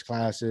his first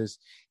classes.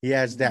 He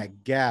has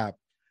that gap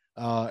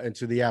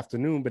into the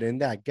afternoon, but in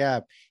that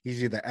gap,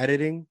 he's either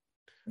editing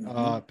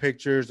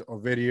pictures or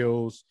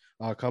videos,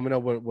 coming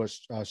up with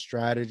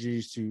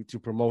strategies to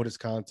promote his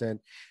content,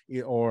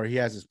 or he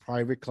has his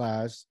private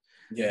class.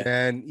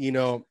 And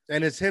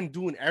and it's him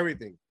doing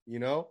everything.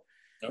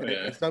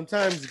 And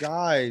sometimes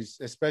guys,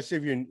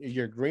 especially if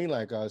you're green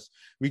like us,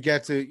 we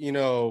get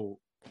to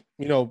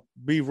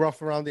be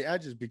rough around the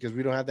edges because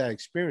we don't have that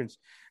experience,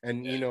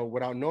 and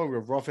without knowing, we're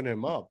roughing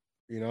him up.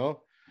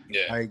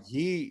 Like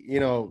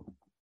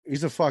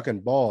he's a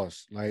fucking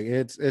boss. Like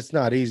it's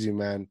not easy,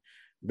 man.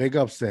 Big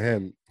ups to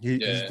him.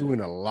 He's doing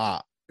a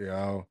lot,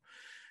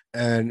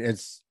 and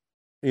it's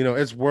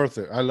it's worth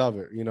it. I love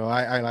it.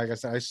 I like I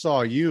said, I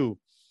saw you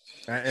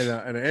in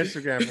an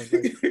Instagram. I was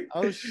like,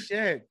 oh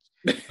shit,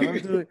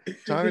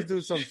 trying to do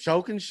some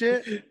choking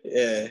shit.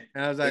 Yeah,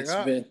 and I was like,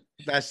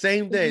 that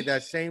same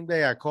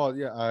day I called.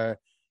 I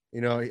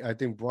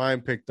think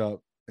Brian picked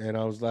up, and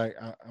I was like,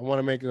 I want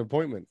to make an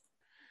appointment,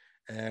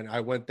 and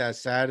I went that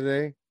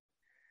Saturday,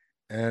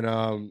 and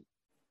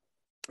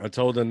I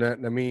told them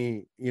that,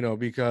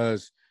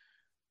 because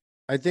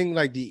I think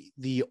like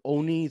the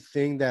only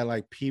thing that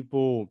like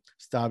people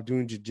stop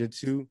doing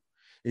jiu-jitsu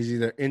is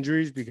either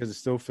injuries because it's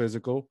still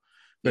physical,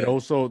 but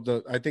also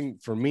I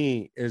think for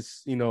me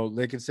is,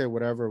 they can say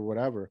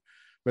whatever.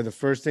 But the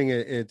first thing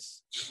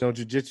it's,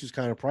 jiu-jitsu is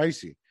kind of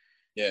pricey.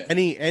 Yeah.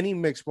 Any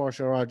mixed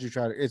martial arts you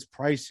try to, it's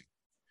pricey.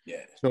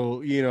 Yeah.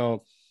 So,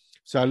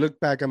 so I looked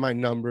back at my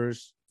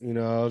numbers, I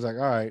was like,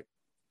 all right.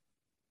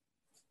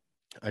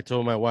 I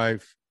told my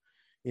wife,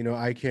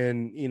 I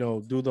can,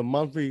 do the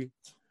monthly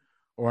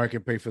or I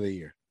can pay for the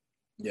year.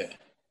 Yeah.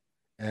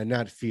 And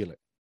not feel it.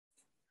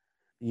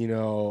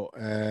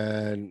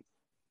 And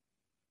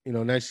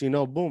next thing you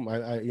know, boom.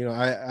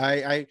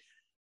 I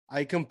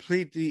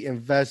completely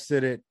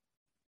invested it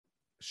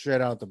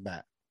straight out the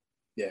bat.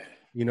 Yeah.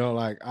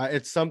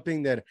 It's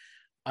something that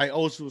I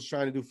also was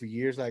trying to do for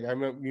years. Like you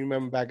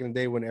remember back in the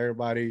day when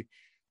everybody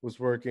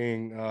was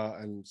working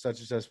in such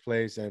and such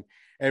place and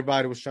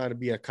everybody was trying to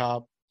be a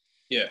cop.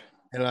 Yeah.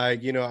 And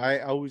I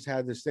always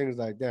had this thing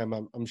like, damn,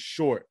 I'm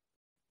short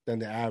than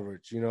the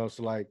average, so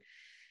like,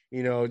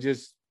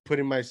 just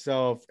putting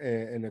myself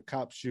in the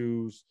cop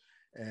shoes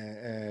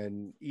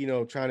and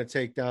trying to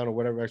take down or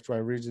whatever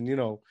extra reason,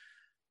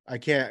 I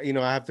can't,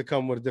 I have to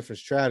come with a different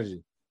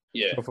strategy.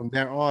 Yeah. So from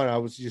there on, I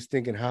was just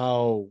thinking,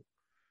 how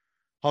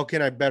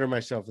can I better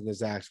myself in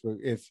this aspect?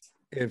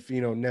 If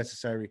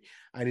necessary,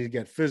 I need to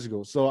get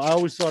physical. So I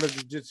always thought of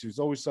jiu-jitsu. It's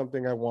always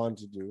something I wanted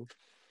to do.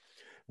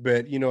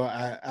 But,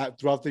 I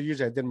throughout the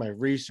years, I did my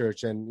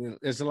research, and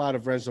there's a lot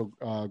of Renzo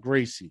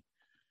Gracie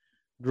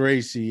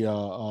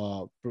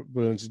Brazilian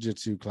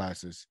Jiu-Jitsu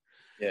classes.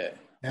 Yeah.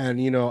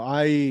 And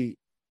I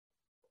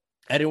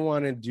didn't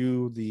want to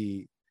do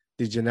the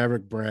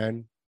generic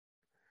brand.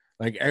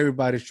 Like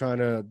everybody's trying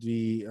to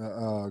be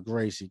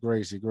Gracie.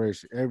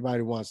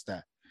 Everybody wants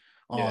that.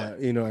 Yeah.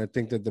 I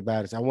think that the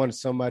baddest. I wanted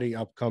somebody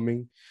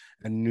upcoming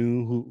and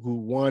new who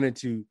wanted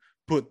to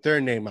put their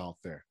name out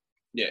there.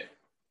 Yeah.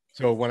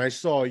 So when I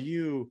saw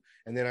you,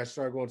 and then I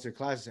started going to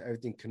classes,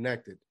 everything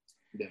connected.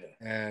 Yeah.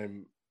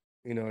 And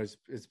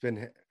it's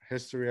been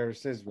history ever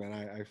since, man.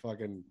 I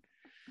fucking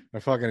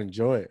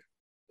enjoy it.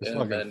 It's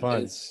fucking man,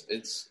 fun.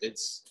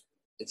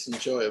 It's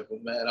enjoyable,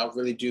 man. I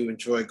really do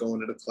enjoy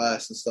going to the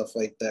class and stuff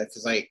like that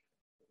because, like,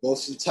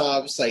 most of the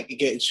time it's like you're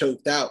getting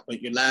choked out,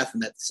 but you're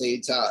laughing at the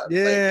same time.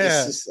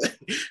 Yeah, like,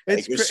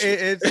 it's just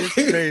it's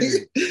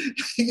crazy.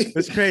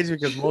 It's crazy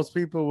because most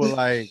people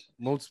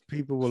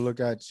will look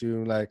at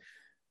you like,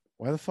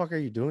 why the fuck are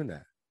you doing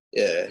that?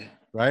 Yeah.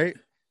 Right.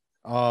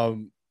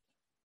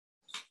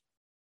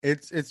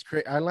 It's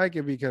great. I like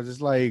it because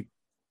it's like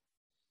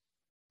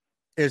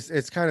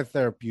it's kind of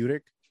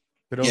therapeutic,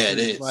 but also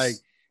it's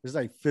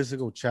like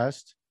physical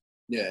chest.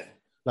 Yeah.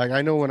 Like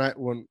I know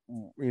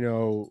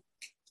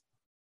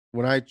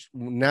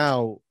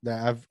now that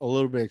I've a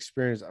little bit of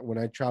experience, when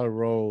I try to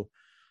roll,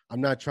 I'm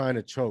not trying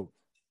to choke.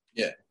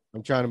 Yeah.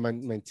 I'm trying to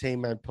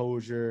maintain my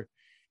posture.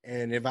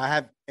 And if I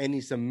have any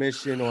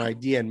submission or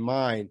idea in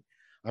mind,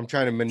 I'm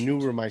trying to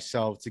maneuver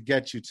myself to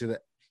get you to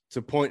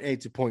point A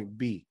to point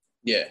B.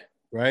 Yeah.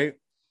 Right.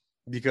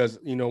 Because,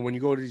 when you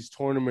go to these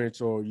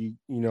tournaments or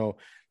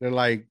they're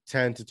like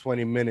 10 to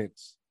 20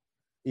 minutes,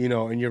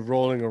 and you're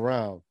rolling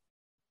around.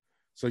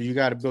 So you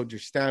got to build your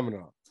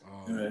stamina.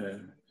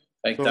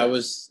 Like so, that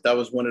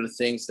was one of the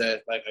things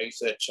that, like I used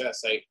to at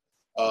chess, like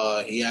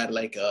he had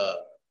like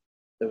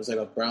there was like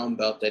a brown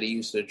belt that he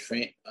used to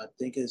train. I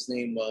think his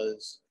name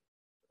was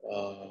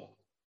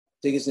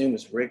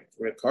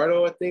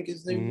Ricardo, I think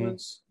his name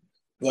was.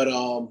 But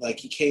like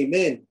he came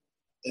in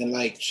and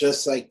like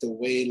just like the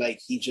way like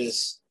he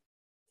just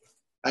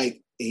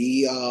like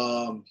he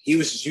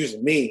was just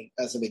using me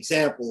as an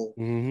example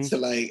to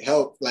like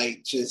help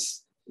like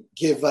just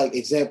give like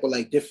example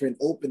like different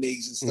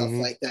openings and stuff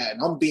like that.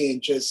 And I'm being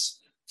just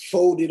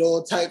folded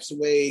all types of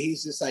way.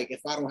 He's just like,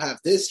 if I don't have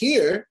this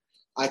here,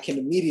 I can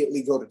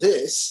immediately go to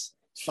this.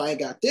 If I ain't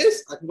got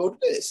this, I can go to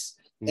this.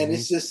 And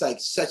it's just like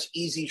such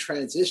easy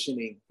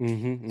transitioning.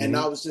 And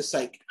I was just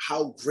like,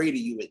 how great are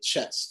you at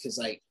chess? Because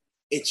like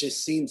it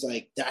just seems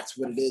like that's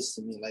what it is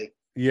to me. Like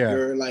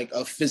you're like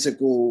a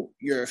physical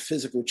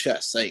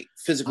chess, like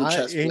physical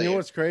chess player. You know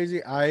what's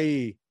crazy?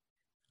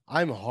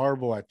 I'm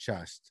horrible at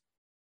chess,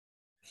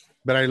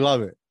 but I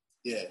love it.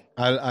 Yeah.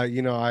 I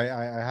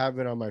have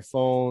it on my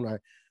phone. I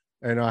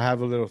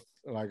have a little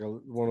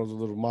one of the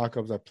little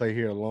mock-ups I play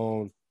here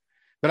alone,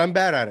 but I'm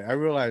bad at it. I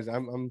realize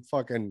I'm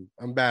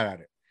bad at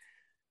it,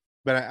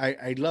 but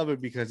I love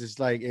it because it's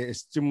like it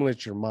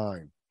stimulates your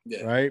mind,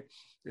 right?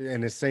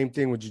 And the same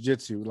thing with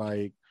jiu-jitsu,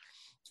 like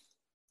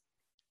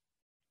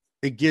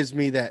it gives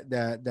me that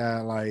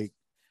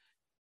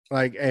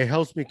like it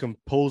helps me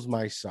compose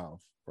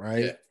myself,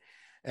 right?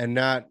 And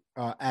not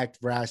act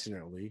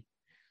rationally,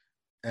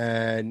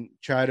 and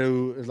try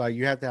to like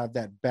you have to have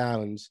that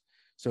balance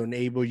so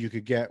enable you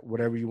could get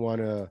whatever you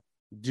want to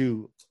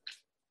do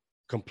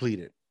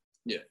completed.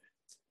 Yeah.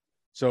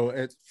 So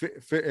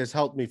it's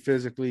helped me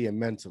physically and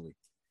mentally,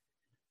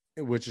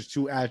 which is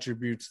two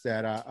attributes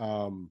that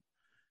I've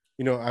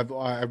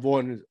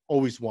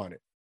always wanted.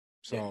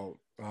 So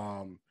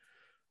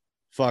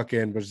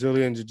fucking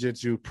Brazilian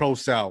Jiu-Jitsu Pro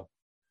Cell.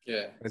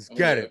 Yeah. Let's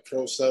get it.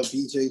 Pro Cell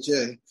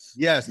BJJ.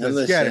 Yes,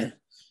 let's get it.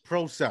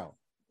 Pro Cell.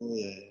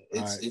 Yeah,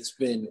 it's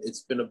been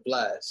a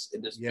blast.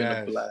 It has been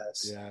a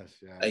blast. Yes.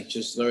 Like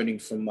just learning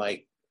from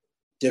like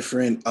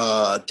different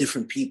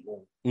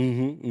people.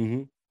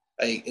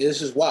 Like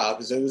this is wild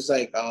because it was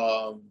like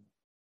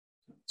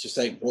just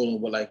like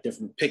rolling with like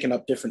picking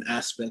up different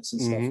aspects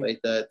and stuff like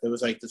that. There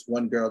was like this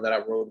one girl that I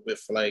rode with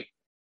for like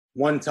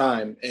one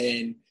time,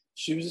 and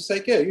she was just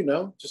like, yeah,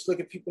 just look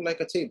at people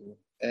like a table,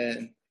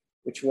 and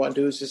what you want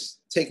to do is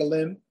just take a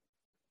limb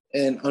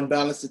and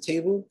unbalance the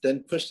table, then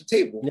push the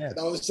table. Yeah. And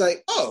I was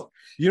like, oh.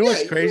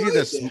 What's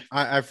crazy?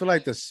 I feel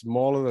like the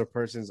smaller the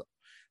person's,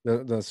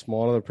 the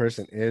smaller the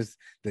person is,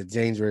 the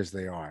dangerous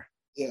they are.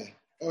 Yeah.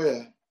 Oh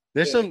yeah.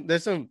 There's some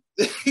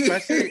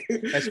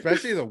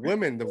especially the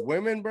women. The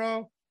women,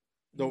 bro,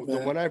 the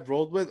one I've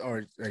rolled with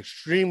are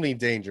extremely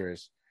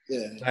dangerous.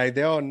 Yeah. Like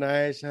they're all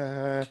nice,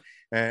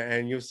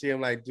 and you'll see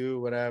them like do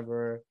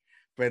whatever.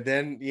 But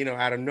then,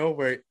 out of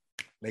nowhere,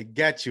 they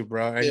get you,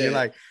 bro. And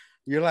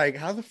you're like,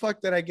 how the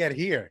fuck did I get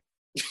here?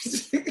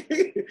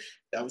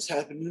 That was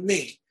happening to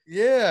me.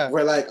 Yeah.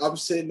 Where like I'm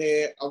sitting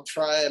there, I'm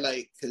trying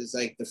because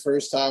like the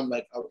first time,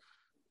 like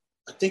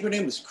I think her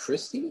name was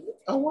Christy,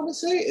 I want to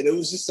say, and it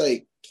was just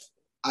like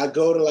I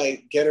go to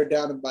like get her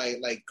down in my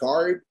like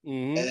guard,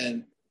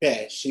 and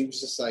she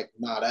was just like,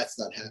 nah, that's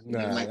not happening.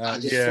 I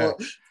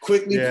just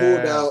quickly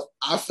pulled out.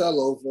 I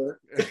fell over.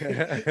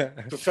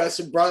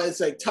 Professor Brian's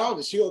like,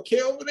 Thomas, you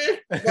okay over there?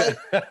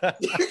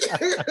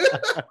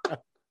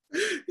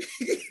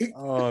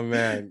 Oh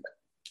man.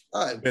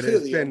 I'm But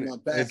clearly on my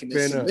back in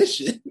this been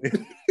submission.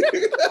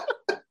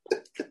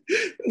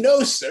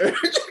 No, sir.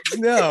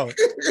 No.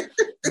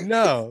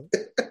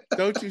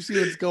 Don't you see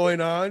what's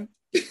going on?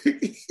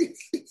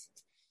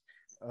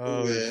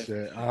 Oh Yeah.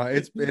 shit.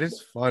 It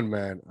is fun,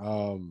 man.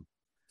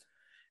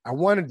 I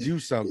want to do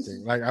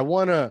something. Like I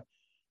want to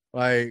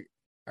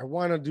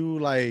do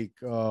like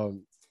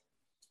you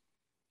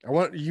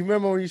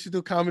remember when you used to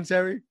do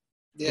commentary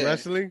for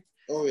wrestling?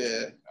 Oh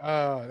yeah.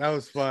 That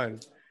was fun.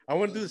 I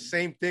want to do the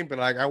same thing, but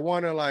like I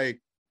want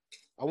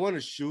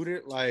to shoot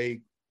it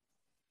like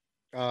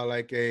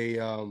a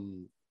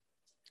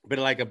but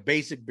like a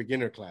basic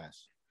beginner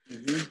class.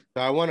 Mm-hmm. So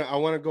I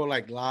want to go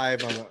like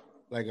live on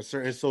like a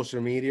certain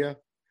social media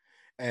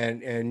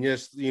and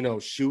just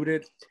shoot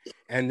it,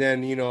 and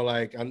then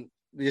like on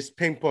just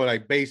pinpoint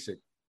like basic.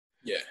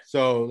 Yeah.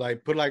 So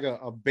like put like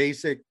a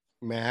basic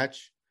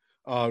match,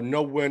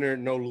 no winner,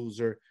 no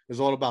loser. It's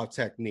all about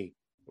technique,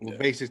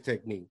 basic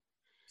technique,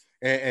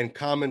 and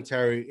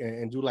commentary,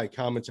 and do like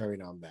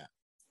commentary on that.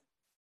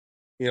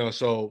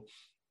 So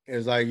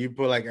it's like you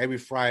put like every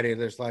Friday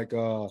there's like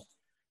a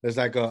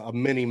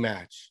mini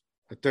match,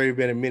 a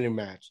 30-minute mini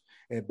match,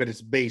 but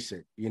it's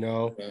basic.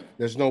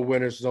 There's no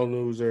winners, no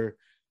loser.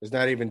 It's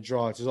not even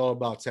draw. It's all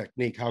about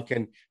technique. How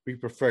can we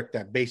perfect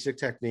that basic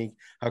technique?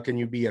 How can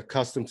you be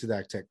accustomed to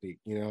that technique?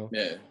 Yeah.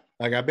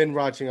 Like I've been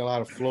watching a lot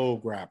of flow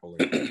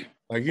grappling.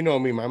 Like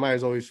me, my mind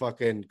is always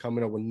fucking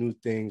coming up with new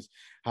things,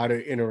 how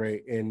to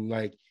iterate. And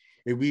like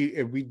if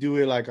we do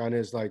it like on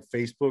his like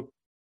Facebook,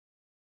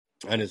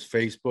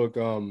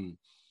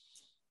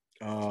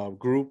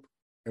 group,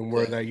 and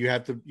where that you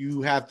have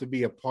to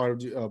be a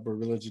part of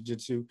Brazilian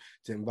Jiu-Jitsu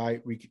to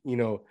invite.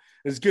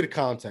 It's good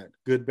content,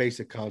 good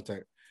basic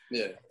content.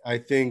 Yeah, I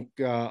think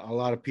a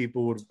lot of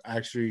people would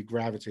actually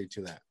gravitate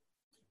to that,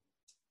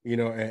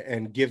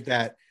 and give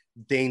that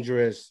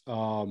dangerous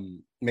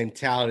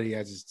mentality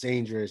as it's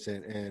dangerous,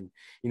 and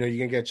you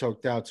can get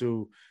choked out,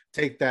 to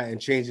take that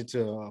and change it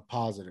to a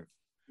positive.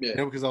 Yeah,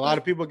 because a lot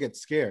of people get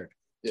scared.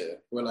 Yeah,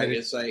 well, like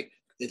it's like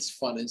it's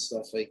fun and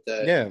stuff like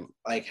that. Yeah,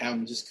 like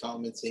him just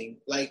commenting,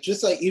 like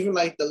just like even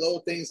like the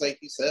little things, like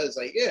he says,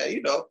 like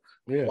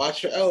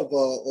watch your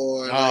elbow,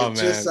 or like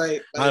just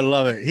like I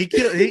love it. He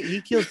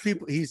kills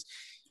people. He's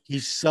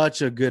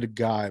such a good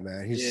guy,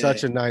 man. He's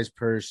such a nice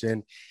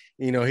person.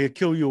 He'll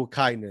kill you with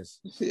kindness.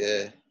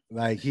 Yeah,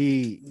 like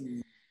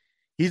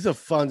he's a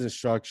fun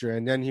instructor,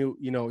 and then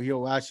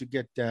he'll actually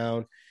get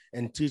down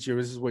and teach you,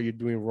 this is what you're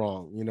doing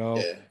wrong.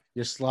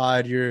 You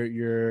slide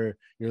your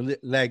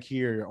leg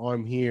here, your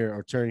arm here,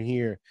 or turn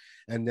here,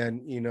 and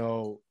then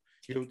he'll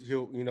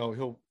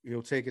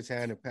take his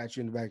hand and pat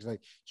you in the back. It's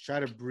like, try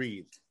to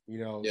breathe.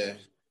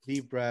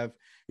 Deep breath.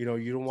 You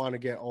don't want to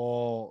get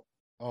all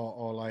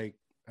like,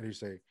 how do you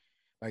say,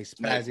 like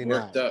spazzing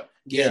worked out. Up.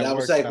 Yeah, that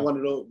was like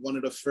one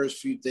of the first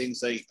few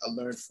things like I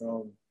learned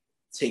from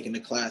taking the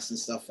class and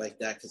stuff like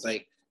that. Because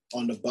like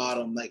on the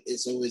bottom, like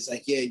it's always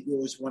like, you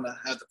always want to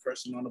have the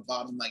person on the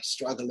bottom like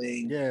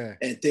struggling,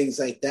 and things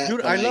like that. Dude,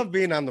 I love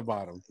being on the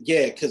bottom.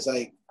 Yeah, because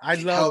like I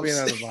love being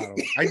on the bottom.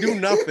 I do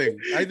nothing.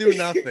 I do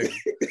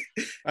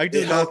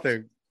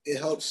nothing. It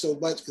helps so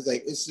much, because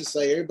like it's just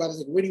like everybody's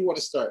like, where do you want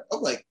to start?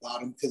 I'm like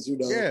bottom, because you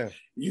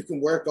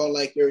can work on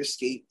like your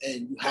escape,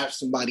 and you have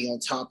somebody on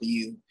top of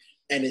you,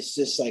 and it's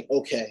just like,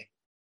 okay,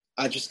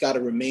 I just got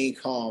to remain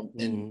calm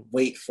and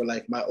wait for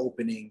like my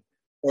opening,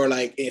 or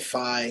like if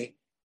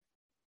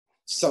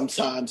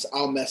sometimes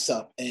I'll mess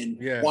up and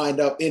wind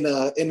up in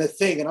a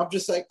thing, and I'm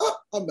just like, oh,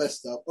 I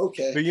messed up.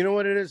 Okay. But you know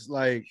what it is?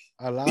 Like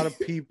a lot of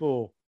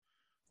people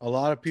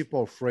are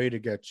afraid to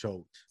get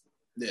choked.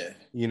 Yeah.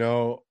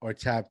 Or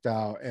tapped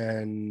out.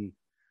 And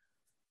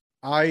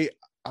I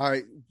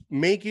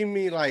making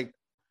me like,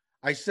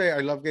 I say I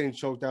love getting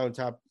choked out and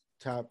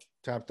tapped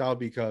out,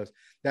 because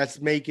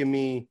that's making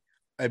me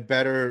a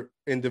better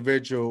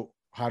individual,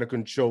 how to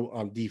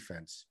control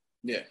defense.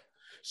 Yeah.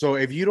 So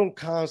if you don't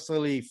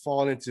constantly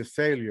fall into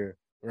failure,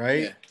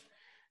 right,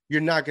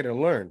 you're not going to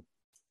learn.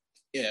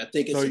 Yeah, I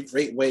think it's a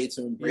great way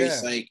to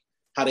embrace like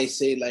how they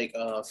say like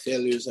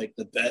failure is like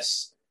the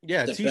best.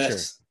 Yeah, the teacher.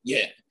 Best.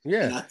 Yeah.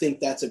 And I think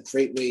that's a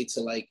great way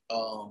to like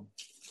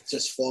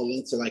just fall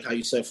into, like how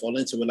you said, fall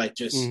into it, like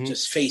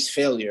just face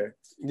failure.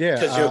 Yeah,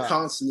 because you're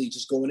constantly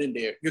just going in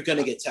there. You're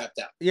gonna get tapped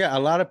out. Yeah, a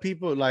lot of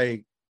people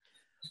like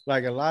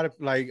a lot of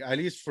like, at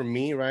least for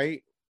me,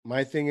 right?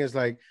 My thing is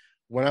like,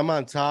 when I'm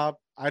on top,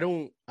 I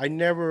don't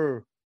even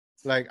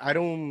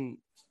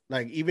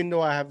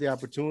though I have the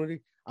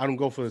opportunity, I don't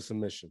go for the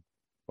submission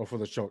or for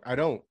the choke. I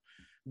don't,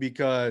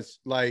 because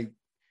like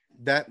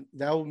that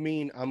would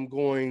mean I'm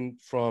going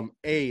from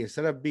A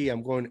instead of B,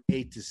 I'm going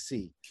A to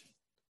C.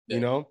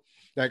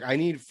 Like I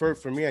need for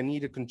me, I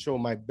need to control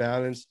my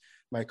balance,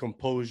 my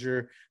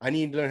composure. I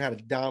need to learn how to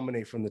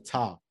dominate from the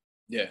top.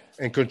 Yeah.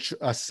 And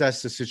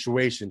assess the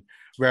situation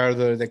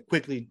rather than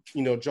quickly,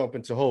 jump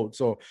into hold.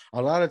 So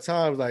a lot of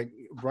times, like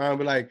Brian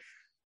be like,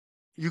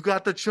 you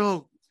got the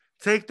choke,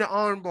 take the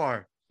arm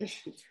bar.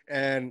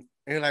 and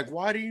like,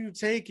 why do you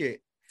take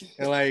it?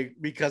 And like,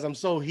 because I'm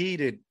so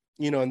heated,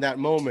 in that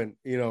moment,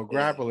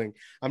 grappling,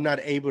 I'm not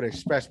able to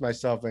express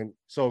myself, and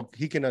so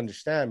he can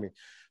understand me.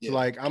 So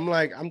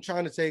I'm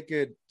trying to take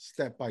it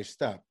step by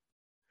step.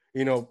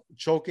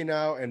 Choking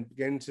out and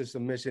getting to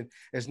submission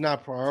is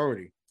not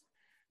priority,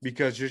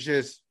 because you're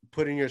just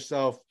putting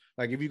yourself,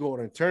 like if you go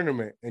to a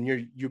tournament and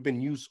you've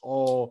been used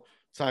all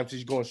time to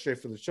just going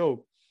straight for the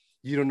choke,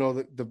 you don't know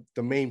that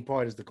the main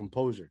part is the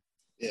composure.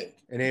 Yeah.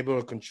 And able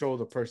to control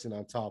the person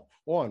on top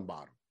or on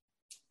bottom.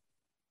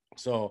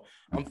 So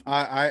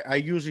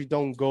I usually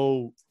don't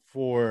go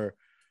for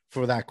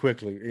that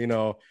quickly.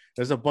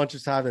 There's a bunch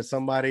of times that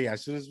somebody,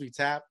 as soon as we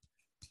tap,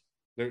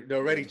 they're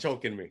already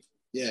choking me.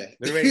 Yeah.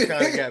 They're already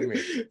trying to get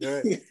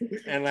me.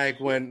 And like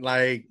when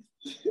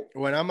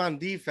I'm on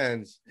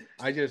defense,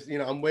 I just,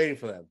 I'm waiting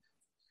for them.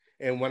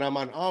 And when I'm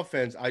on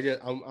offense,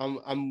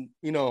 I'm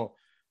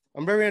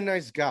very a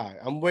nice guy.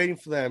 I'm waiting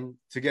for them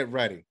to get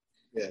ready.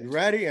 Yeah. You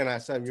ready? And I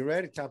said, you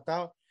ready? Tapped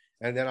out.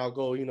 And then I'll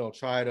go,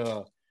 try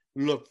to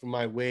look for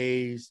my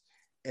ways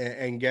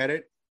and get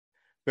it.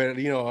 But,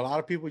 a lot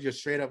of people just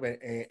straight up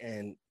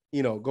and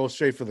go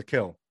straight for the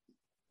kill.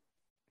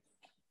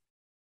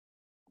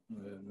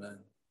 Yeah, man.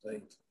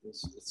 Like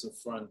it's a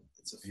fun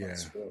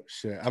sport.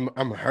 Shit.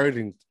 I'm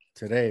hurting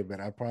today,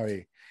 but I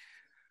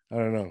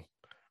don't know.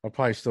 I'll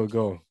probably still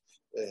go.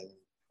 Yeah.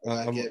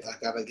 I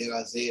gotta get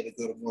Isaiah to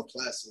go to more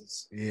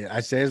classes. Yeah,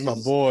 Isaiah's my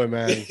boy,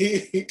 man.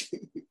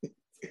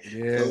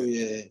 Yeah. Oh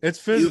yeah. It's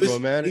physical,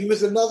 man. He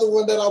was another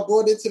one that I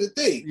brought into the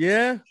thing.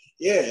 Yeah.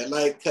 Yeah,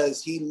 like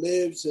because he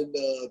lives in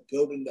the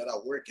building that I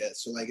work at.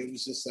 So like it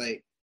was just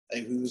like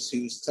we was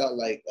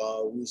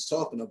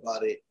talking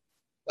about it,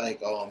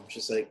 like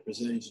just like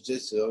Brazilian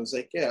Jiu-Jitsu. I was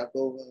like, yeah, I'll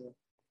go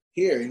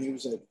here, and he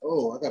was like,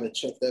 oh, I gotta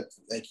check that.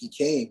 Like he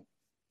came.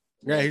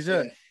 Yeah, he's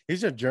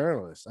a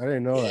journalist. I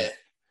didn't know that.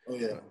 Oh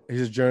yeah.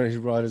 He's a journalist.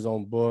 He wrote his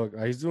own book.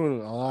 He's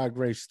doing a lot of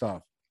great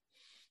stuff.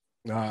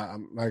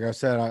 Like I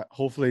said,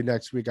 hopefully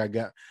next week I'm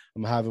gonna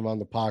have him on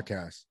the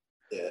podcast.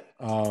 Yeah.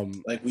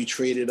 Like we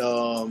traded.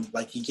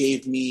 Like he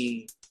gave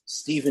me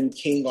Stephen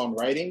King on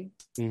writing,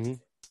 mm-hmm.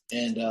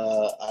 and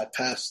I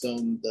passed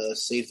him the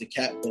Save the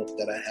Cat book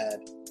that I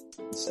had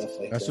and stuff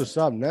like that. That's what's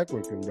up,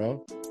 networking,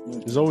 bro.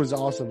 Mm-hmm. It's always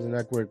awesome to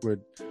network with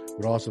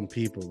awesome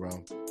people, bro,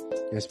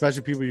 and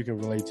especially people you can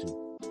relate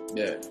to.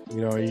 Yeah.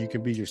 You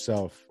can be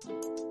yourself.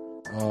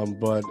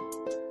 But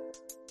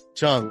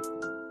Chung,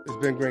 it's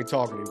been great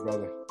talking to you,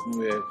 brother.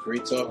 Yeah,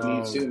 great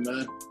talking to you too,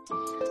 man.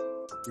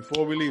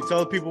 Before we leave, tell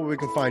the people where we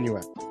can find you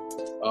at.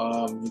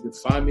 You can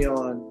find me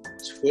on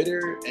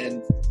Twitter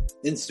and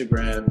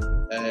Instagram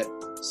at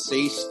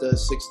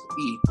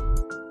Saysta6E.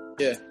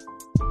 Yeah.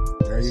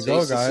 There you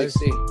go, guys.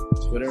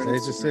 Twitter and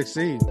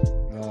Saysta6E.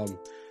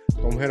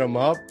 Come hit him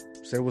up.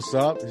 Say what's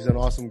up. He's an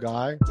awesome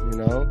guy,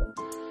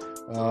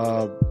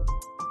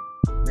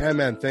 Yeah,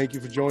 man. Thank you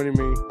for joining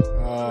me.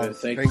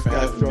 Thank you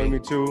for joining me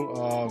too.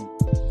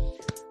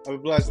 Have a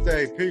blessed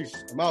day. Peace.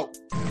 I'm out.